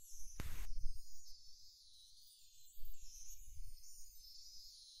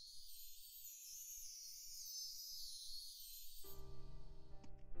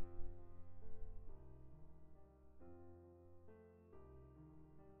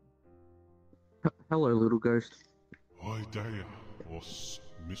 Hello, little ghost. Idea os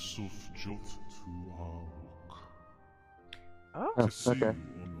misuf jot to ark. Oh, okay.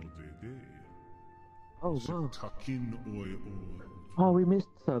 Oh, no. Takin oi oi. Oh, we missed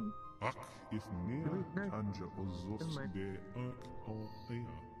some. Ak if near tanja ozos de ark al ea.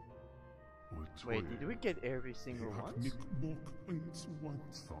 Wait, did we get every single one? Nik mok eins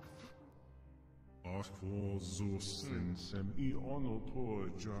wantsaf. As for zos en sem I ono to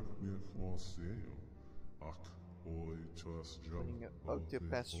jack me for sale. Ak oi tos Putting jump. an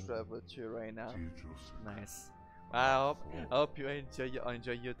Octopath Traveler 2 right now. Nice. I hope you enjoy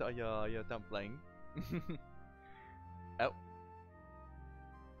your dumpling. Oh.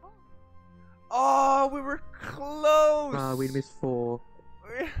 Oh, we were close. We missed 4.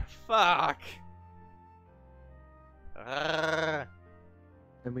 Fuck. And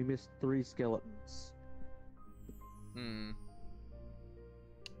we missed 3 skeletons.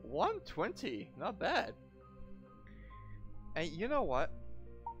 120, not bad. And you know what?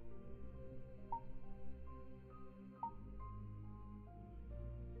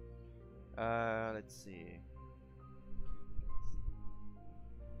 Let's see.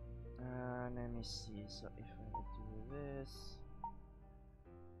 Let me see. So if I do this,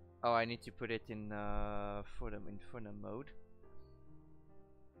 oh, I need to put it in footer mode.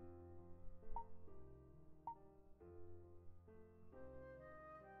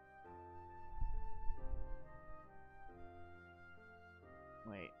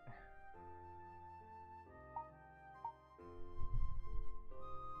 Wait.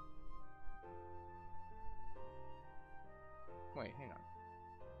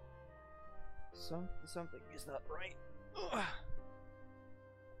 Something is not right. Ugh.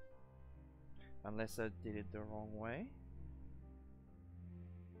 Unless I did it the wrong way.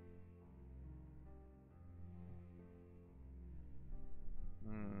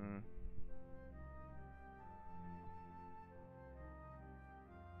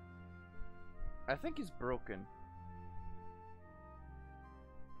 I think it's broken.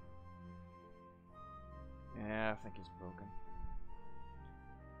 Yeah, I think it's broken.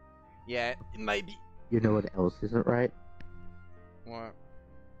 Yeah, it might be. You know what else isn't right? What?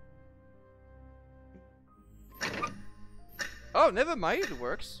 Oh, never mind, it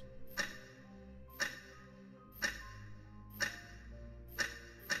works.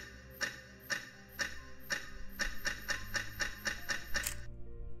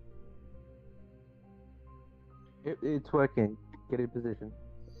 It's working. Get in position.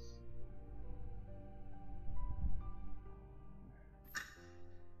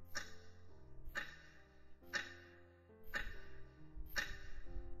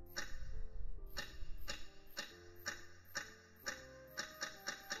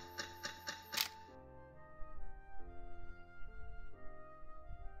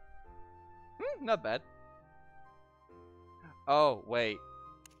 Not bad. Oh, wait.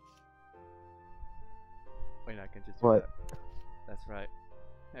 Wait, I can just do What? that. That's right.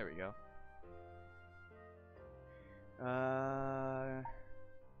 There we go. Right,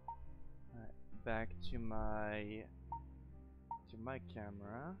 back to my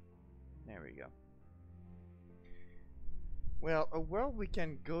camera. There we go. Well, a world we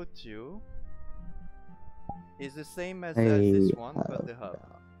can go to is the same as this one, but the hub.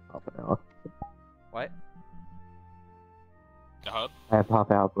 Half an hour. What? The hub? I have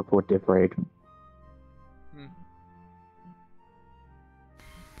half hour before div raid.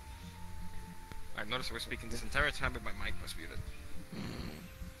 I've noticed we're speaking this entire time, but my mic was muted.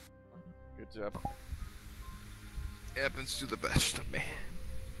 Good job. It happens to the best of me.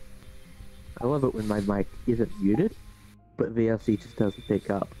 I love it when my mic isn't muted, but VLC just doesn't pick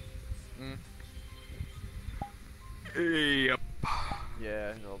up. Yep.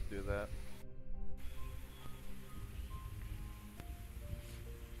 Yeah, he'll do that.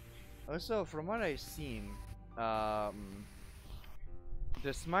 Also, from what I've seen, the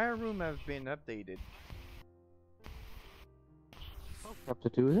Smile Room have been updated. Up to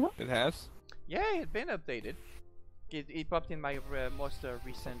 2 is it? It has? Yeah, it's been updated. It popped in my most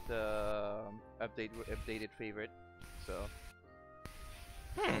recent updated favorite. So.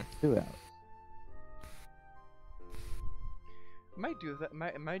 2 hours. Might do that.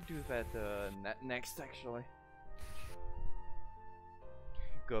 Might do that next actually.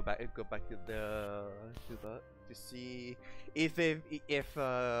 Go back to to see if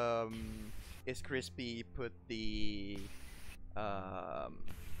Crispy put the for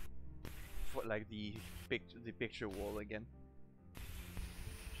like the picture wall again,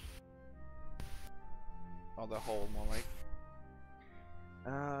 or the hole more like.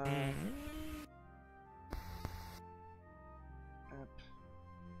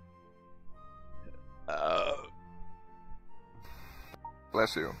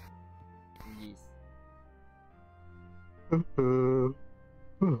 Bless you. Yes.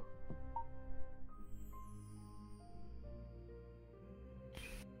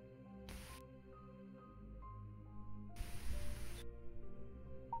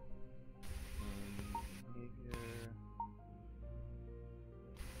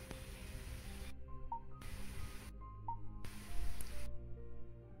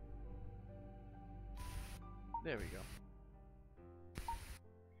 There we go.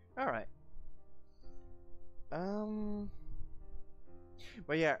 Alright.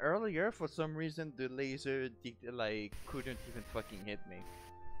 But yeah, earlier for some reason the laser couldn't even fucking hit me.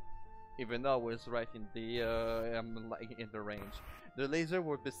 Even though I was right in the like in the range. The laser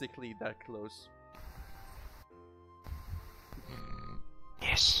were basically that close.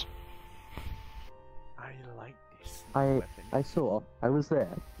 Yes. I like this I saw. I was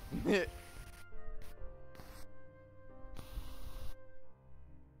there.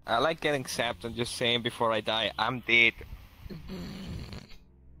 I like getting sapped and just saying before I die, I'm dead.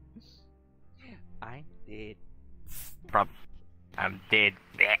 I'm dead. I'm dead.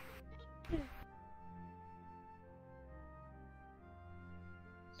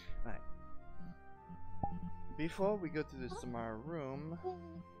 Right. Before we go to the Samara room,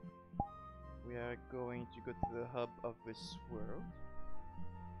 we are going to go to the hub of this world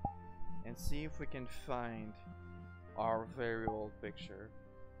and see if we can find our very old picture.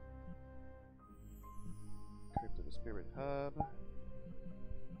 Crypt of the Spirit Hub.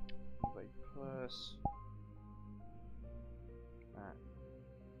 Invite plus. Alright.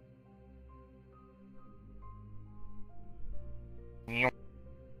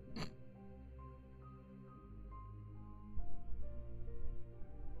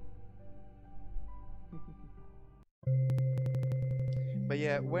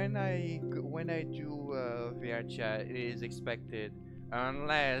 yeah, when I do VR chat, it is expected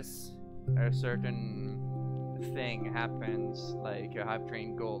unless a certain thing happens, like a hype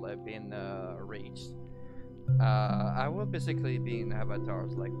train goal have been reached. I will basically be in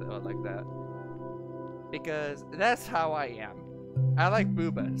avatars like that because that's how I am. I like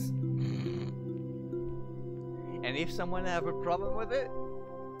boobas, and if someone have a problem with it,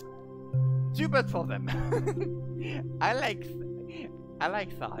 too bad for them. I like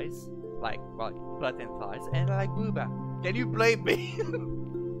thighs, like butt and thighs, and I like booba. Can you blame me?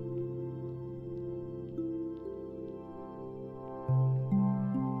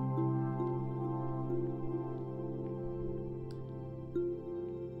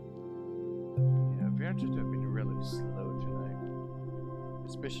 Yeah, VR chat have been really slow tonight,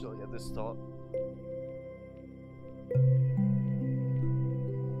 especially at the start.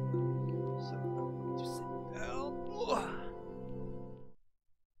 So I'm going to sit down.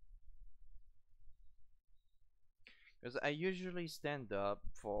 Because I usually stand up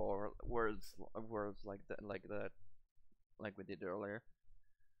for words like that, like we did earlier.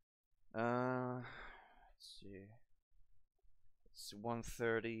 Let's see. It's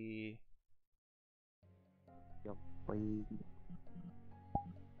 1:30. Yep, please.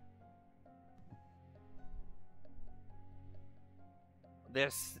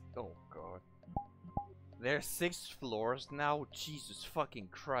 Oh god. There's 6 floors now. Jesus fucking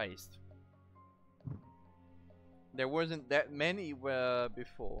Christ. There wasn't that many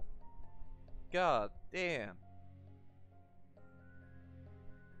before. God damn.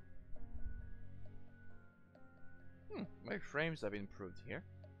 My frames have improved here.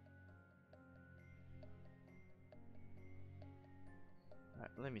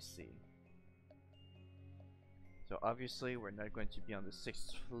 Alright, let me see. So obviously we're not going to be on the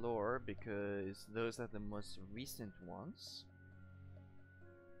 6th floor because those are the most recent ones.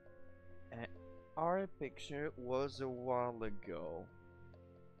 And our picture was a while ago.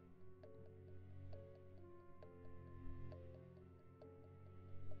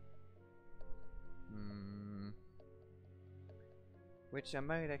 Which I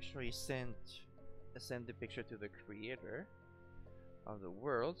might actually send the picture to the creator of the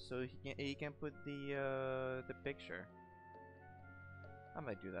world so he can put the picture. I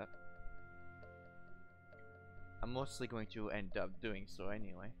might do that. I'm mostly going to end up doing so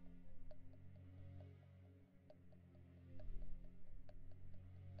anyway.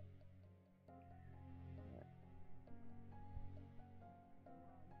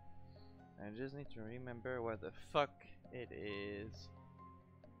 I just need to remember what the fuck it is.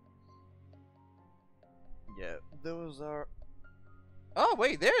 Yeah, those are. Oh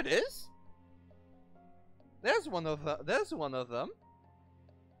wait, there it is. There's one of there's one of them.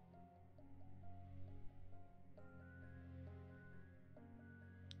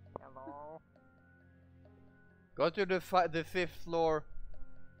 Hello. Go to the 5th floor.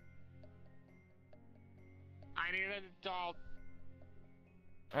 I need an adult.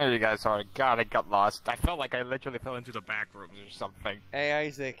 There you guys are. God, I got lost. I felt like I literally fell into the back rooms or something. Hey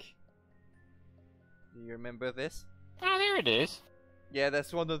Isaac, do you remember this? Ah, there it is. Yeah,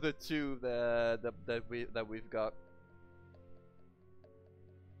 that's one of the 2 that we've got.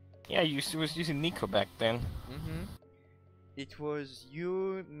 Yeah, you was using Nico back then. It was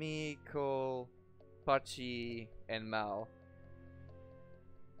you, me, Cole, Pachi, and Mao.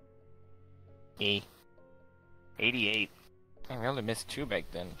 88. I only missed 2 back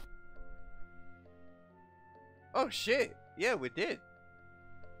then. Oh shit! Yeah, we did.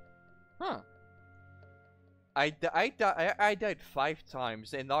 Huh. I died 5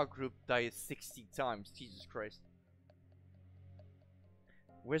 times, and our group died 60 times. Jesus Christ.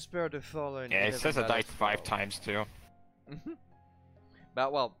 Whisper of the Fallen. Yeah, it says I died 5 times too.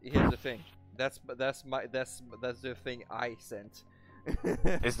 But well, here's the thing. That's the thing I sent.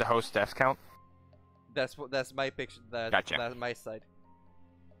 Is the host death count? That's my picture. Gotcha. That's my side.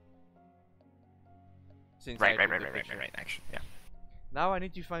 Since Right. I took the picture. Actually, yeah. Now I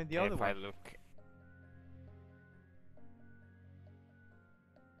need to find the other If one. I look.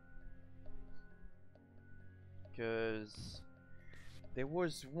 Because there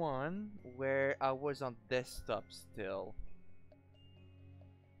was one where I was on desktop still.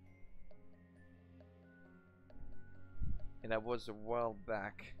 And that was a while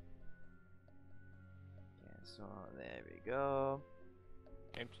back. Okay, so there we go.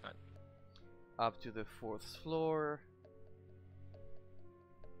 Game's not. Up to the 4th floor.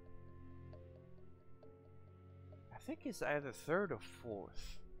 I think it's either 3rd or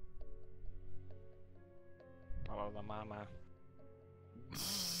 4th. Follow the mama.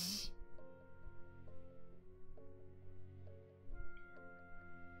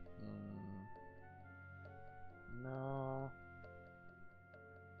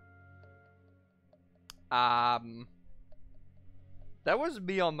 That was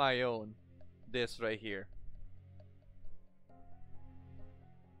me on my own. This right here.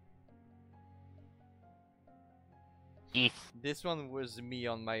 Yes. This one was me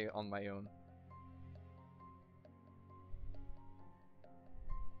on my own.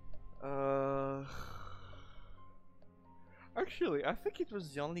 Actually, I think it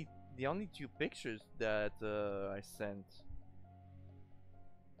was the only two pictures that I sent.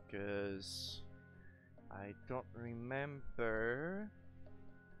 Cause I don't remember.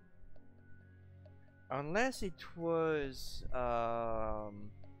 Unless it was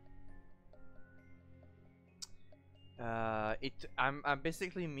I'm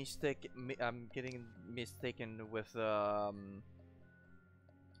basically I'm getting mistaken with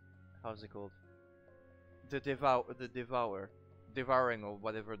how's it called? The devouring or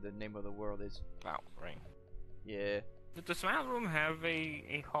whatever the name of the world is. Devouring. Yeah. Did the smile room have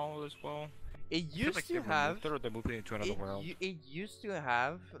a hall as well? It used to have. Or they moved it into another world. It used to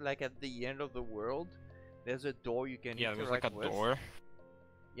have, like at the end of the world, there's a door you can interact with. Yeah, there was like a door.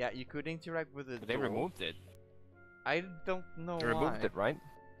 Yeah, you could interact with the door. They removed it. I don't know they why. removed it, right?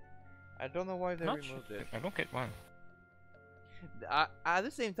 I don't know why they removed it. I don't get why. At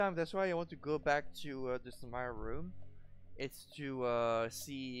the same time, that's why I want to go back to the smile room. It's to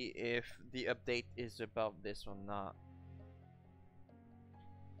see if the update is about this or not.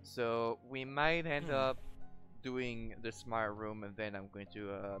 So we might end up doing the smile room, and then I'm going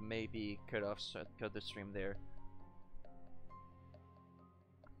to maybe cut the stream there.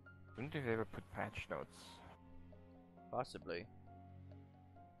 Wouldn't they ever put patch notes? Possibly.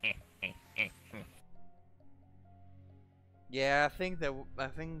 Yeah, I think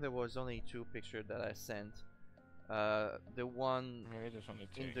there was only 2 pictures that I sent. The one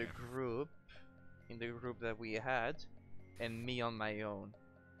in the group that we had, and me on my own,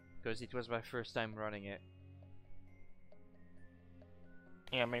 because it was my first time running it.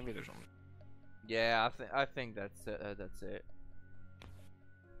 Yeah, maybe there's only. Yeah, I think that's it.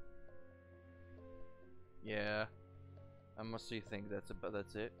 Yeah, I mostly think that's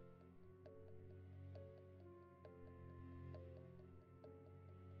it.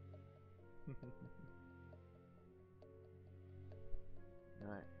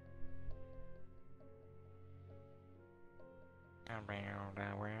 Alright.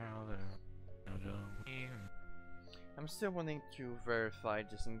 I'm still wanting to verify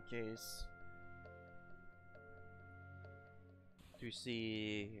just in case to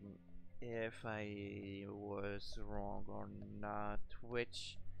see if I was wrong or not.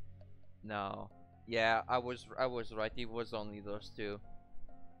 Which no, yeah, I was right. It was only those 2.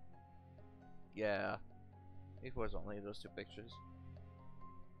 Yeah, it was only those 2 pictures.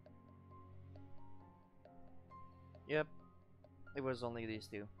 Yep, it was only these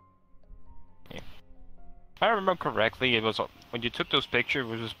 2. Yeah. If I remember correctly, it was when you took those pictures,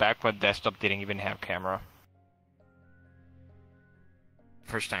 it was back when desktop didn't even have camera.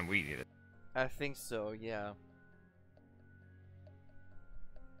 First time we did it. I think so, yeah.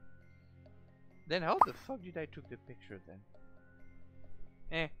 Then how the fuck did I took the picture then?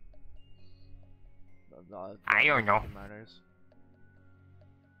 Eh. I don't know. Matters.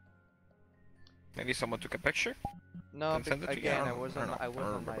 Maybe someone took a picture? No, again, I was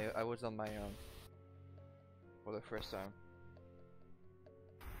on my own for the first time.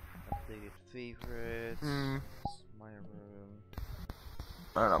 Updated favorites. My room.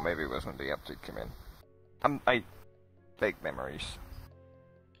 I don't know. Maybe it was when the update came in. I fake memories.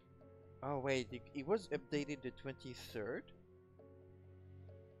 Oh wait, it was updated the 23rd.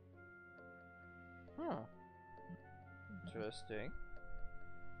 Huh. Interesting.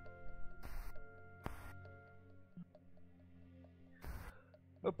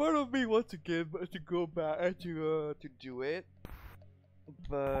 A part of me wants to go back to do it,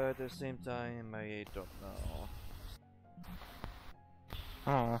 but at the same time I don't know.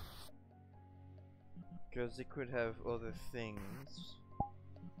 Oh. Because it could have other things.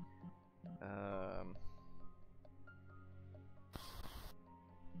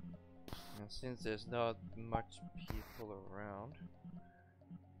 And since there's not much people around,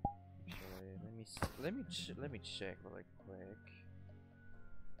 actually, let me check really quick.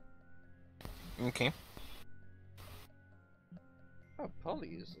 Okay. Oh, Polly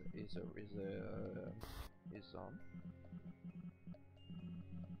is on.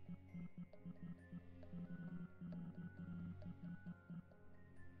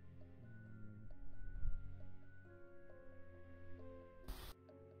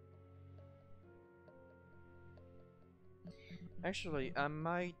 Actually, I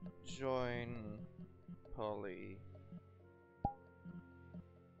might join Polly.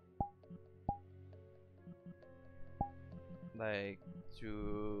 like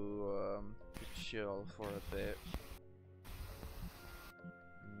to chill for a bit.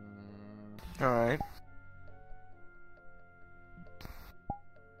 Alright.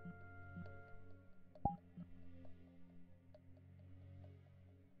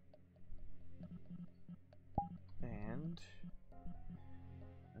 And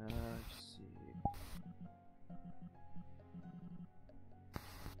let's see.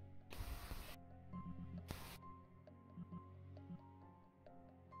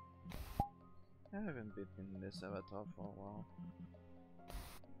 I haven't been in this avatar for a while.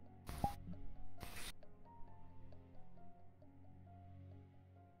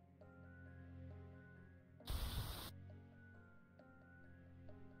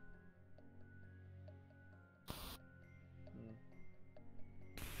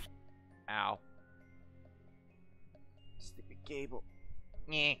 Ow. Stupid cable.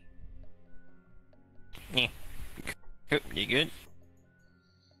 Yeah. Yeah. You good?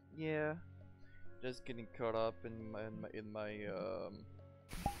 Yeah. Just getting caught up in my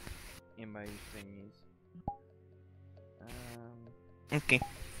thingies. Okay.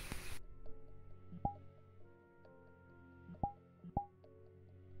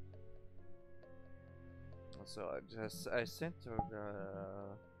 So I sent her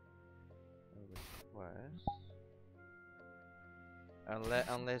a request.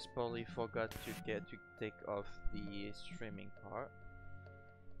 Unless Polly forgot to take off the streaming part.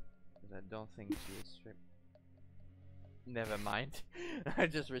 I don't think she is streaming. Never mind. I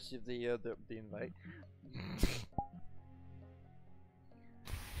just received the invite.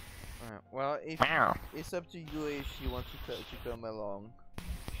 Well, it's up to you if she wants to come along.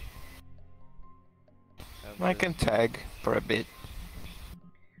 I can tag for a bit.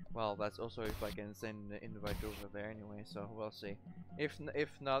 Well, that's also if I can send the invite over there anyway. So we'll see. If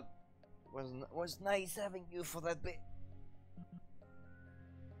not, was nice having you for that bit.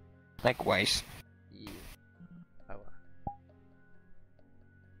 Likewise. Yeah.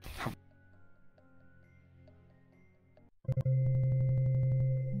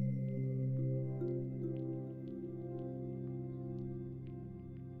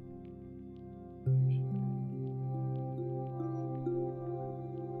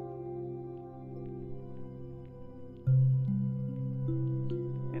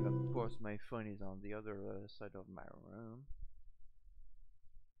 And of course, my phone is on the other side of my room.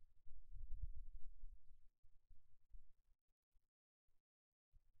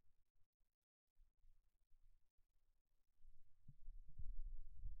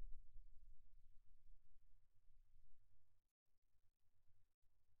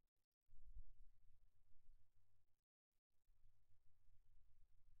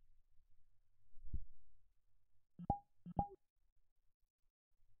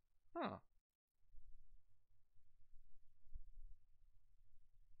 Huh.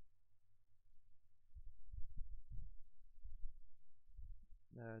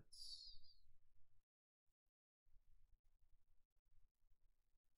 That's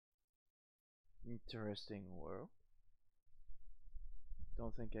interesting world.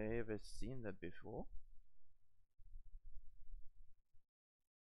 Don't think I ever seen that before.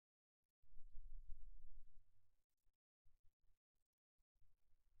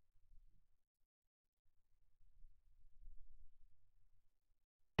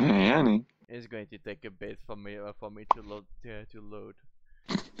 Annie. It's going to take a bit for me to load to load.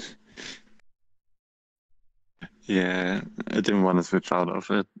 Yeah, I didn't want to switch out of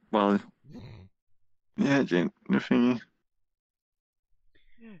it. Well, yeah, Jane, the thingy.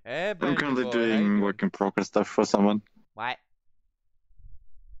 Hey, I'm Benji currently boy, how you doing doing? work in progress stuff for someone. What?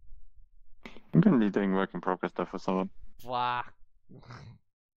 I'm currently doing work in progress stuff for someone. Wah.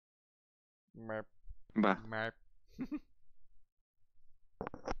 Merp. Bah. Merp.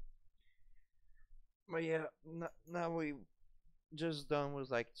 But yeah, now we just done with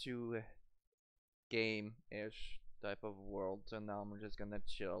like 2 game-ish type of worlds, and now I'm just gonna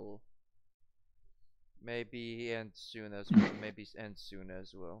chill. Maybe end soon as well. Maybe end soon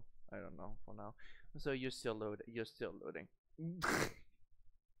as well. I don't know for now. So you're still loading. You're still loading.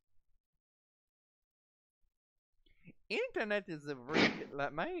 Internet is a very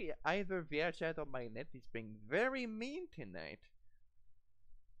like my either VR chat or my net is being very mean tonight.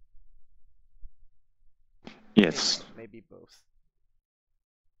 Yes. Maybe both.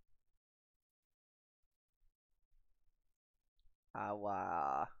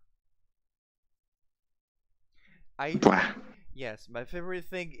 Awa. Yes, my favorite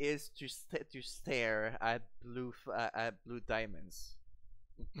thing is to stare at blue diamonds.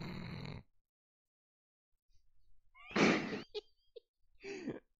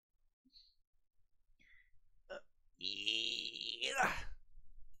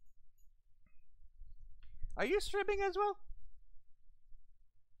 Are you streaming as well?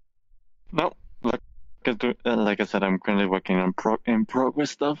 No, like I said, I'm currently working on in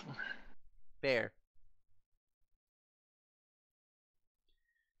progress stuff. Fair.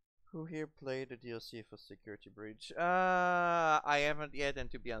 Who here played the DLC for Security Breach? I haven't yet,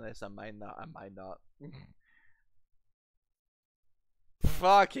 and to be honest, I might not.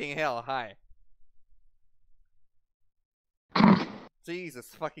 Fucking hell, hi.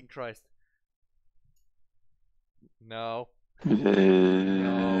 Jesus fucking Christ. No.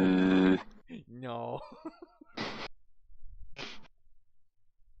 No. No.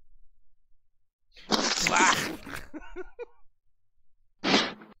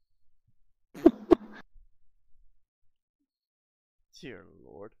 Dear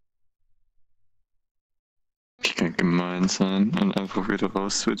Lord. Ich kann gemein sein und einfach wieder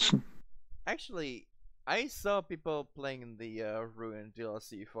rausswitchen. Actually, I saw people playing the Ruined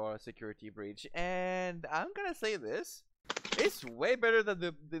DLC for Security Breach, and I'm gonna say this: it's way better than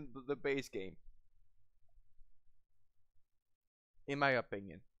the base game, in my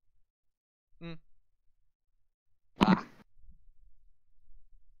opinion.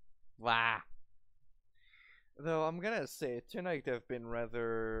 Wow. Though I'm gonna say tonight I've been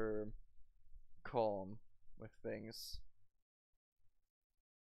rather calm with things.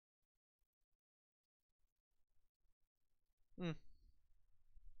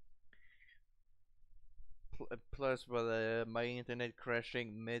 Plus, with my internet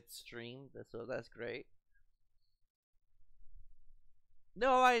crashing mid-stream, so that's great.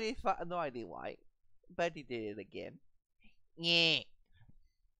 No idea why, but he did it again. Yeah.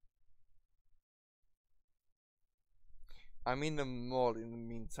 I'm in the mall in the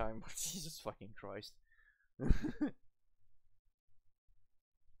meantime. Jesus fucking Christ. Let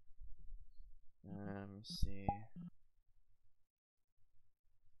me see.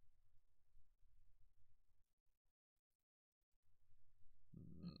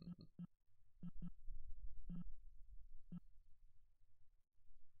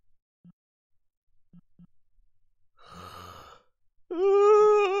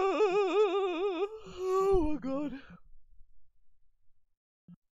 Oh my god.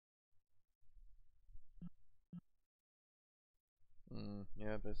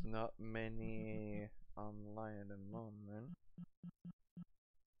 Yeah, there's not many online at the moment.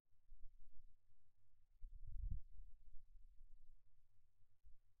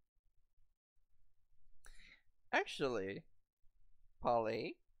 Actually,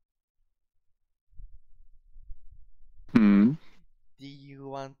 Polly, do you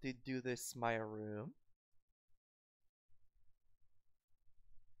want to do this my room?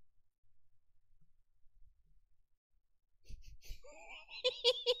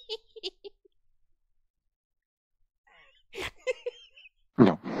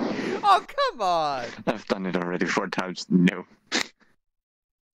 No. Oh, come on! I've done it already 4 times. No.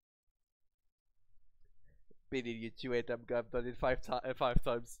 Beating you to it, I've done it five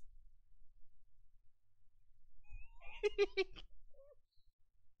times.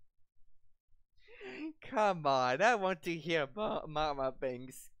 Come on, I want to hear about Mama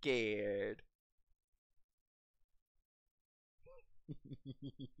being scared.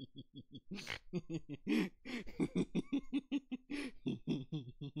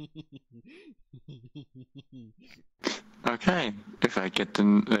 Okay, if I get to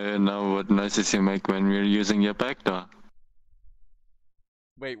know what noises you make when we're using your backdoor.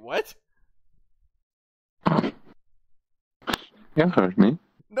 Wait, what? You heard me.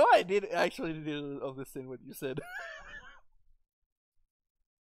 No, I didn't understand what you said.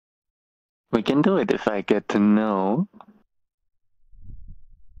 We can do it if I get to know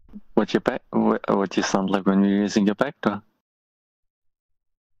what you sound like when you're using your backdoor.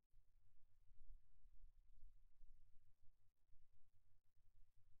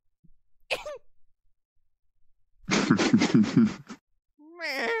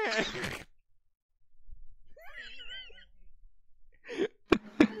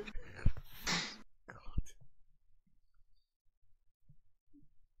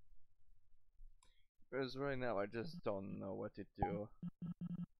 Because right now I just don't know what to do.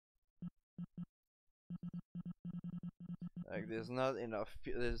 Like, there's not enough.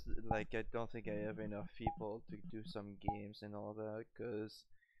 I don't think I have enough people to do some games and all that. Because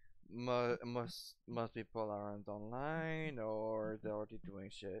most people aren't online or they're already doing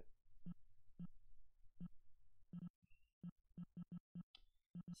shit.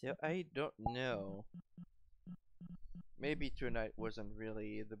 So I don't know. Maybe tonight wasn't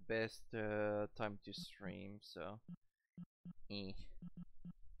really the best time to stream, so it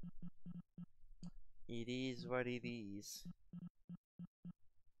is what it is.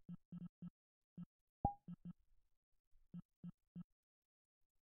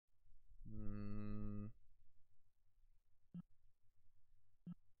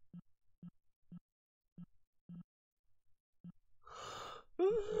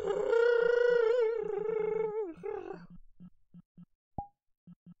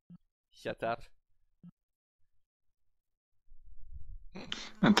 Shut up.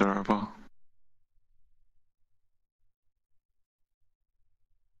 Adorable.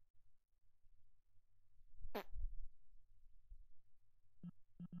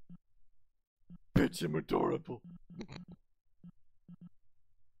 Bitch, I'm adorable.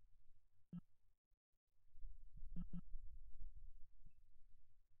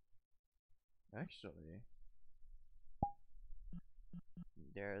 Actually,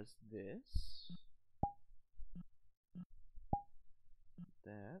 there's this,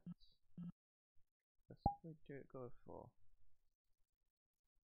 that. That's what we do go for.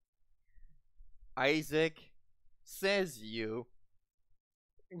 Isaac, says you.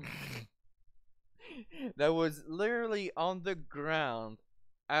 That was literally on the ground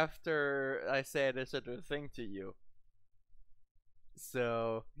after I said a certain thing to you.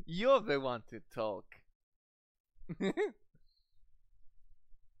 So, you're the one to talk.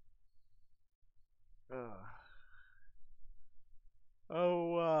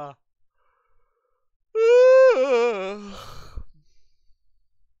 Oh,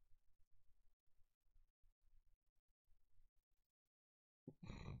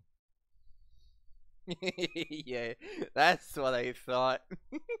 yeah, that's what I thought.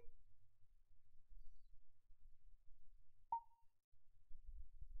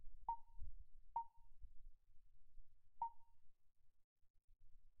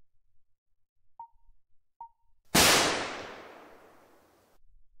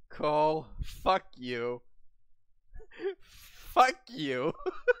 Cole, fuck you. Fuck you.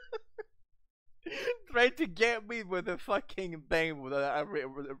 Try to get me with a fucking thing with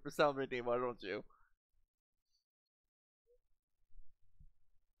somebody, why don't you?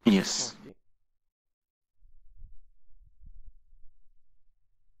 Yes. Okay.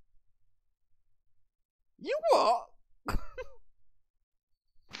 You what?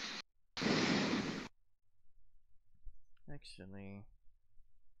 Actually,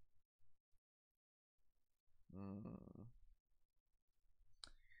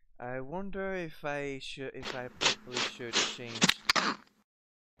 I wonder if I probably should change.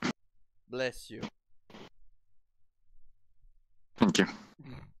 Bless you. Thank you.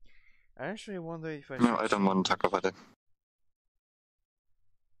 I actually wonder if I No, should I don't want to talk about it.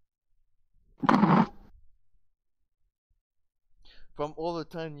 From all the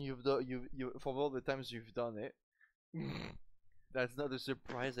time you've done, from all the times you've done it, that's not a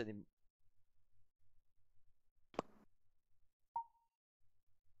surprise anymore.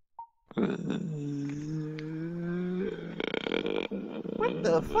 What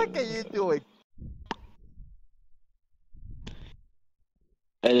the fuck are you doing?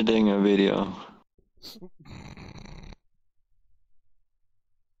 Editing a video.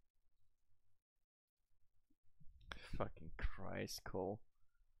 Fucking Christ, Cole.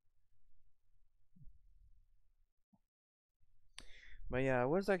 But yeah, I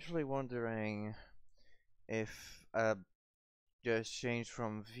was actually wondering if just change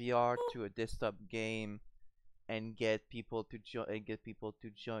from VR to a desktop game and get people to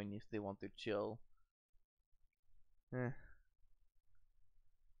join if they want to chill. At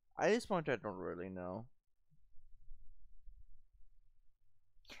this point, I don't really know.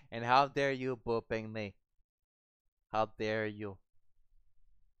 And how dare you booping me? How dare you?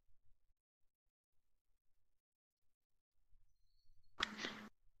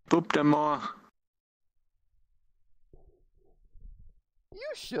 Boop them more.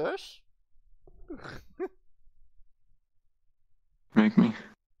 You shush. Make me.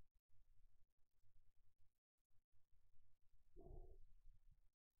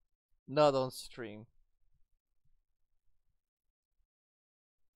 Not on stream.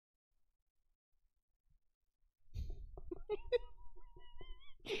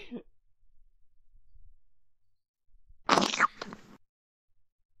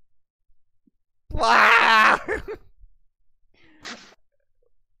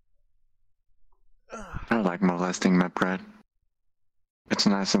 I like molesting my bread. It's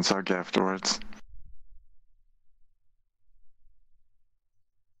nice and soggy afterwards.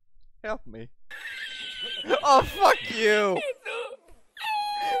 Help me. Oh, fuck you!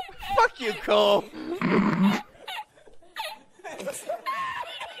 Fuck you, Cole!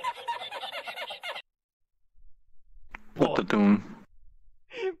 What the doing?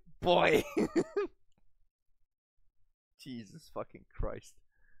 Boy! Jesus fucking Christ.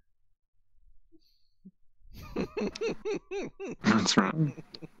 That's right.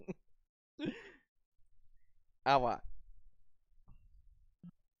 Awa.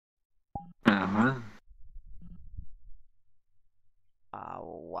 Uh-huh.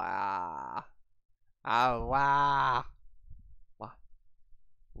 Awa. Awa. Wah.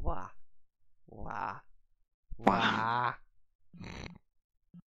 Wah. Wah.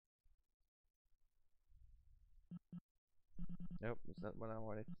 Nope, it's not what I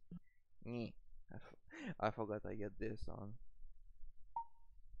wanted. I forgot I get this on.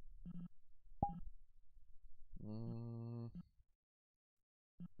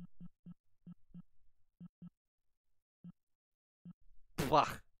 Blah.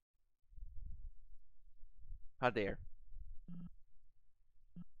 How dare.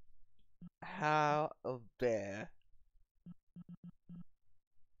 How dare.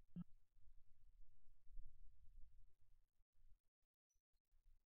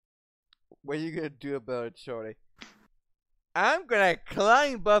 What are you gonna do about it, Shorty? I'm gonna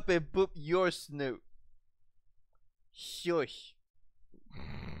climb up and boop your snoot. Shush.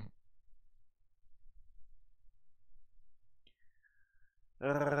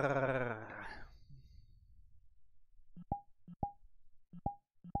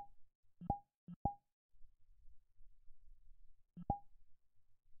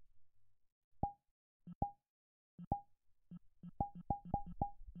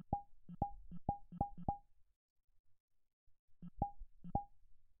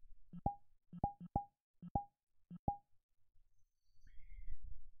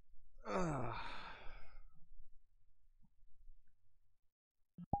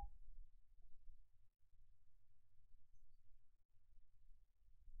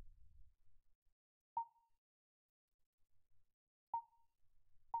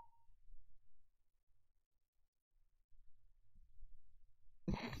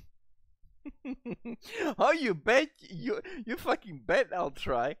 Oh, you fucking bet I'll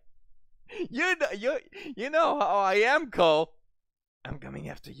try. You know how I am, Cole. I'm coming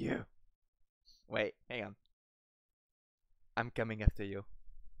after you. Wait, hang on. I'm coming after you.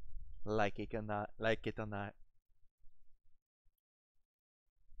 Like it or not, like it or not.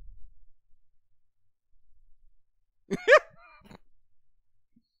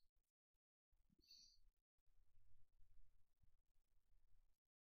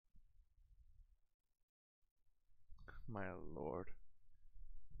 My lord.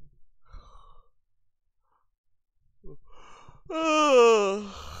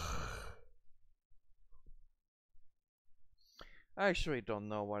 I actually don't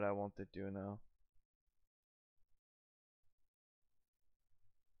know what I want to do now.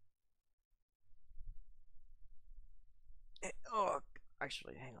 Oh,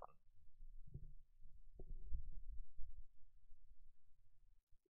 actually, hang on.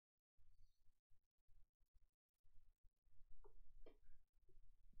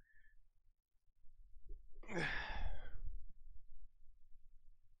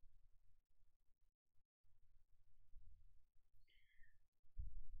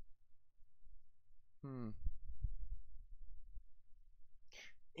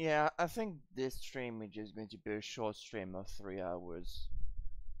 Yeah, I think this stream is just going to be a short stream of 3 hours.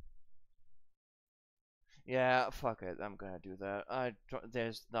 Yeah, fuck it, I'm gonna do that.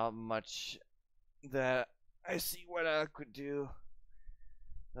 There's not much that I see what I could do.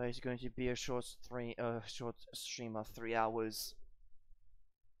 It's going to be a short stream of 3 hours.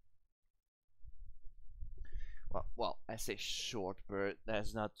 Well, I say short, but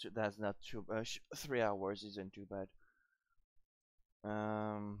that's not too 3 hours isn't too bad.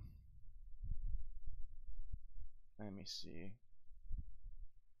 Let me see.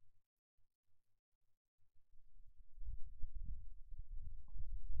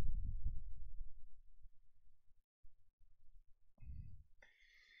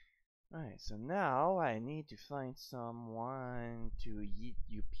 Alright, so now I need to find someone to eat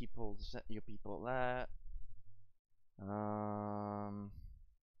you people that.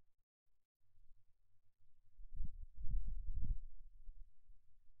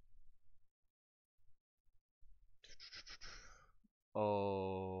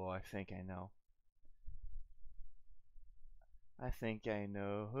 Oh, I think I know. I think I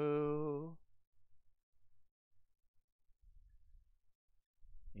know who.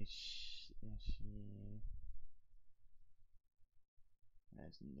 Is she?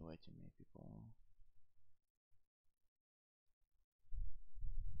 There's no way too many people.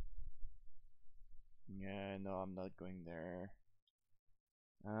 Yeah, no, I'm not going there.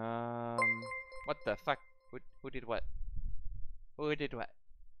 What the fuck? Who did what? Who did what?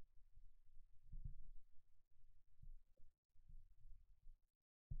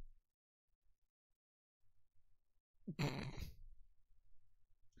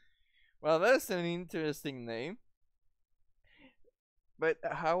 Well, that's an interesting name. But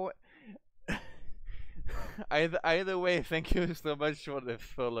how? either way, thank you so much for the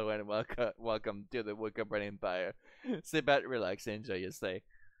follow and welcome to the Wooker Empire. Sit back, relax, and enjoy your stay.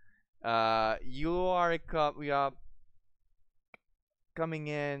 We are coming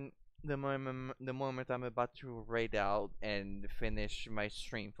in the moment I'm about to raid out and finish my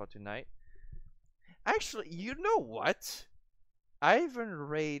stream for tonight. Actually, you know what? I haven't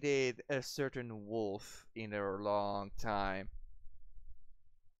raided a certain wolf in a long time.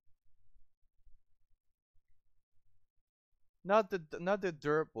 Not the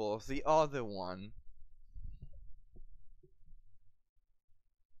dirt wolf, the other one.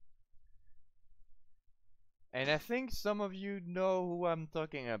 And I think some of you know who I'm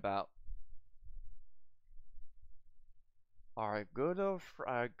talking about. Our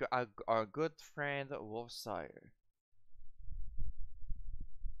our good friend Wolfsire.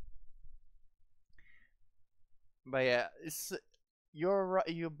 But yeah,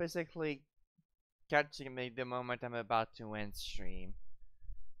 you're basically catching me the moment I'm about to end stream.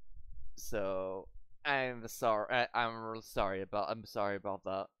 So I'm sorry. I'm sorry about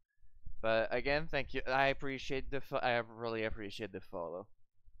that. But again, thank you. I really appreciate the follow.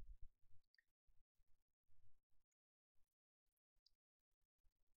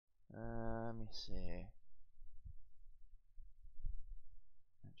 Let me see.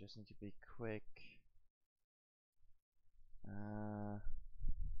 I just need to be quick.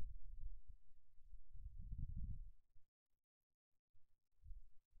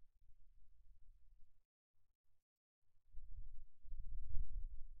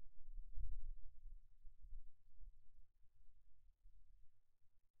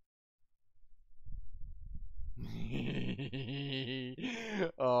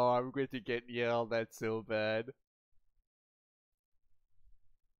 Oh, I'm going to get yelled at so bad.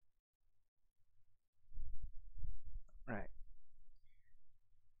 Right.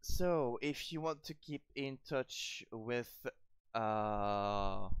 So, if you want to keep in touch with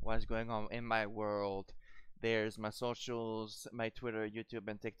what's going on in my world, there's my socials, my Twitter, YouTube,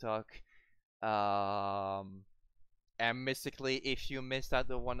 and TikTok. And basically, if you missed out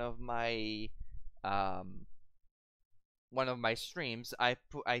on um one of my streams, I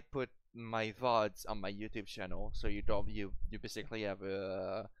put my VODs on my YouTube channel, so you basically have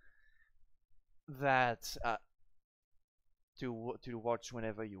that to watch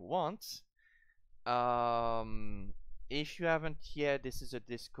whenever you want. If you haven't yet, this is a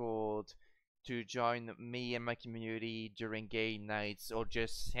Discord to join me and my community during game nights or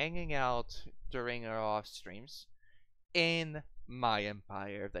just hanging out during our off streams in my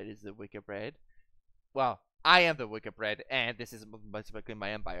empire. That is the Wicked Bread. Well, I am the Wicked Bread, and this is basically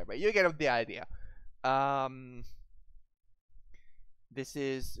my empire, but you get the idea. This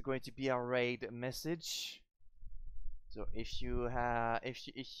is going to be our raid message. So if you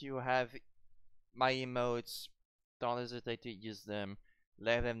have my emotes, don't hesitate to use them.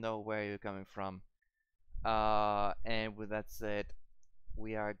 Let them know where you're coming from. And with that said,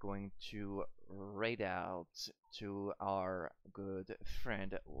 we are going to raid out to our good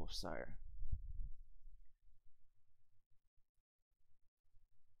friend Wolfsire.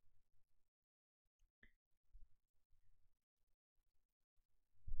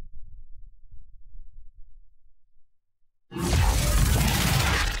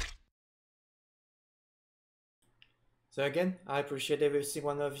 So again, I appreciate every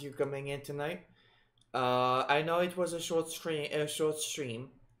single one of you coming in tonight. I know it was a short stream.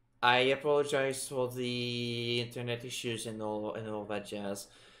 I apologize for the internet issues and all that jazz.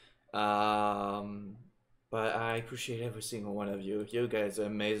 But I appreciate every single one of you. You guys are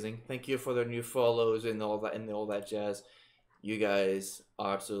amazing. Thank you for the new follows and all that jazz. You guys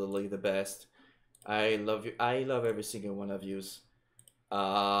are absolutely the best. I love you. I love every single one of yous.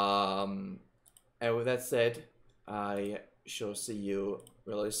 And with that said, I shall see you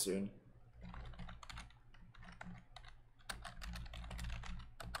really soon.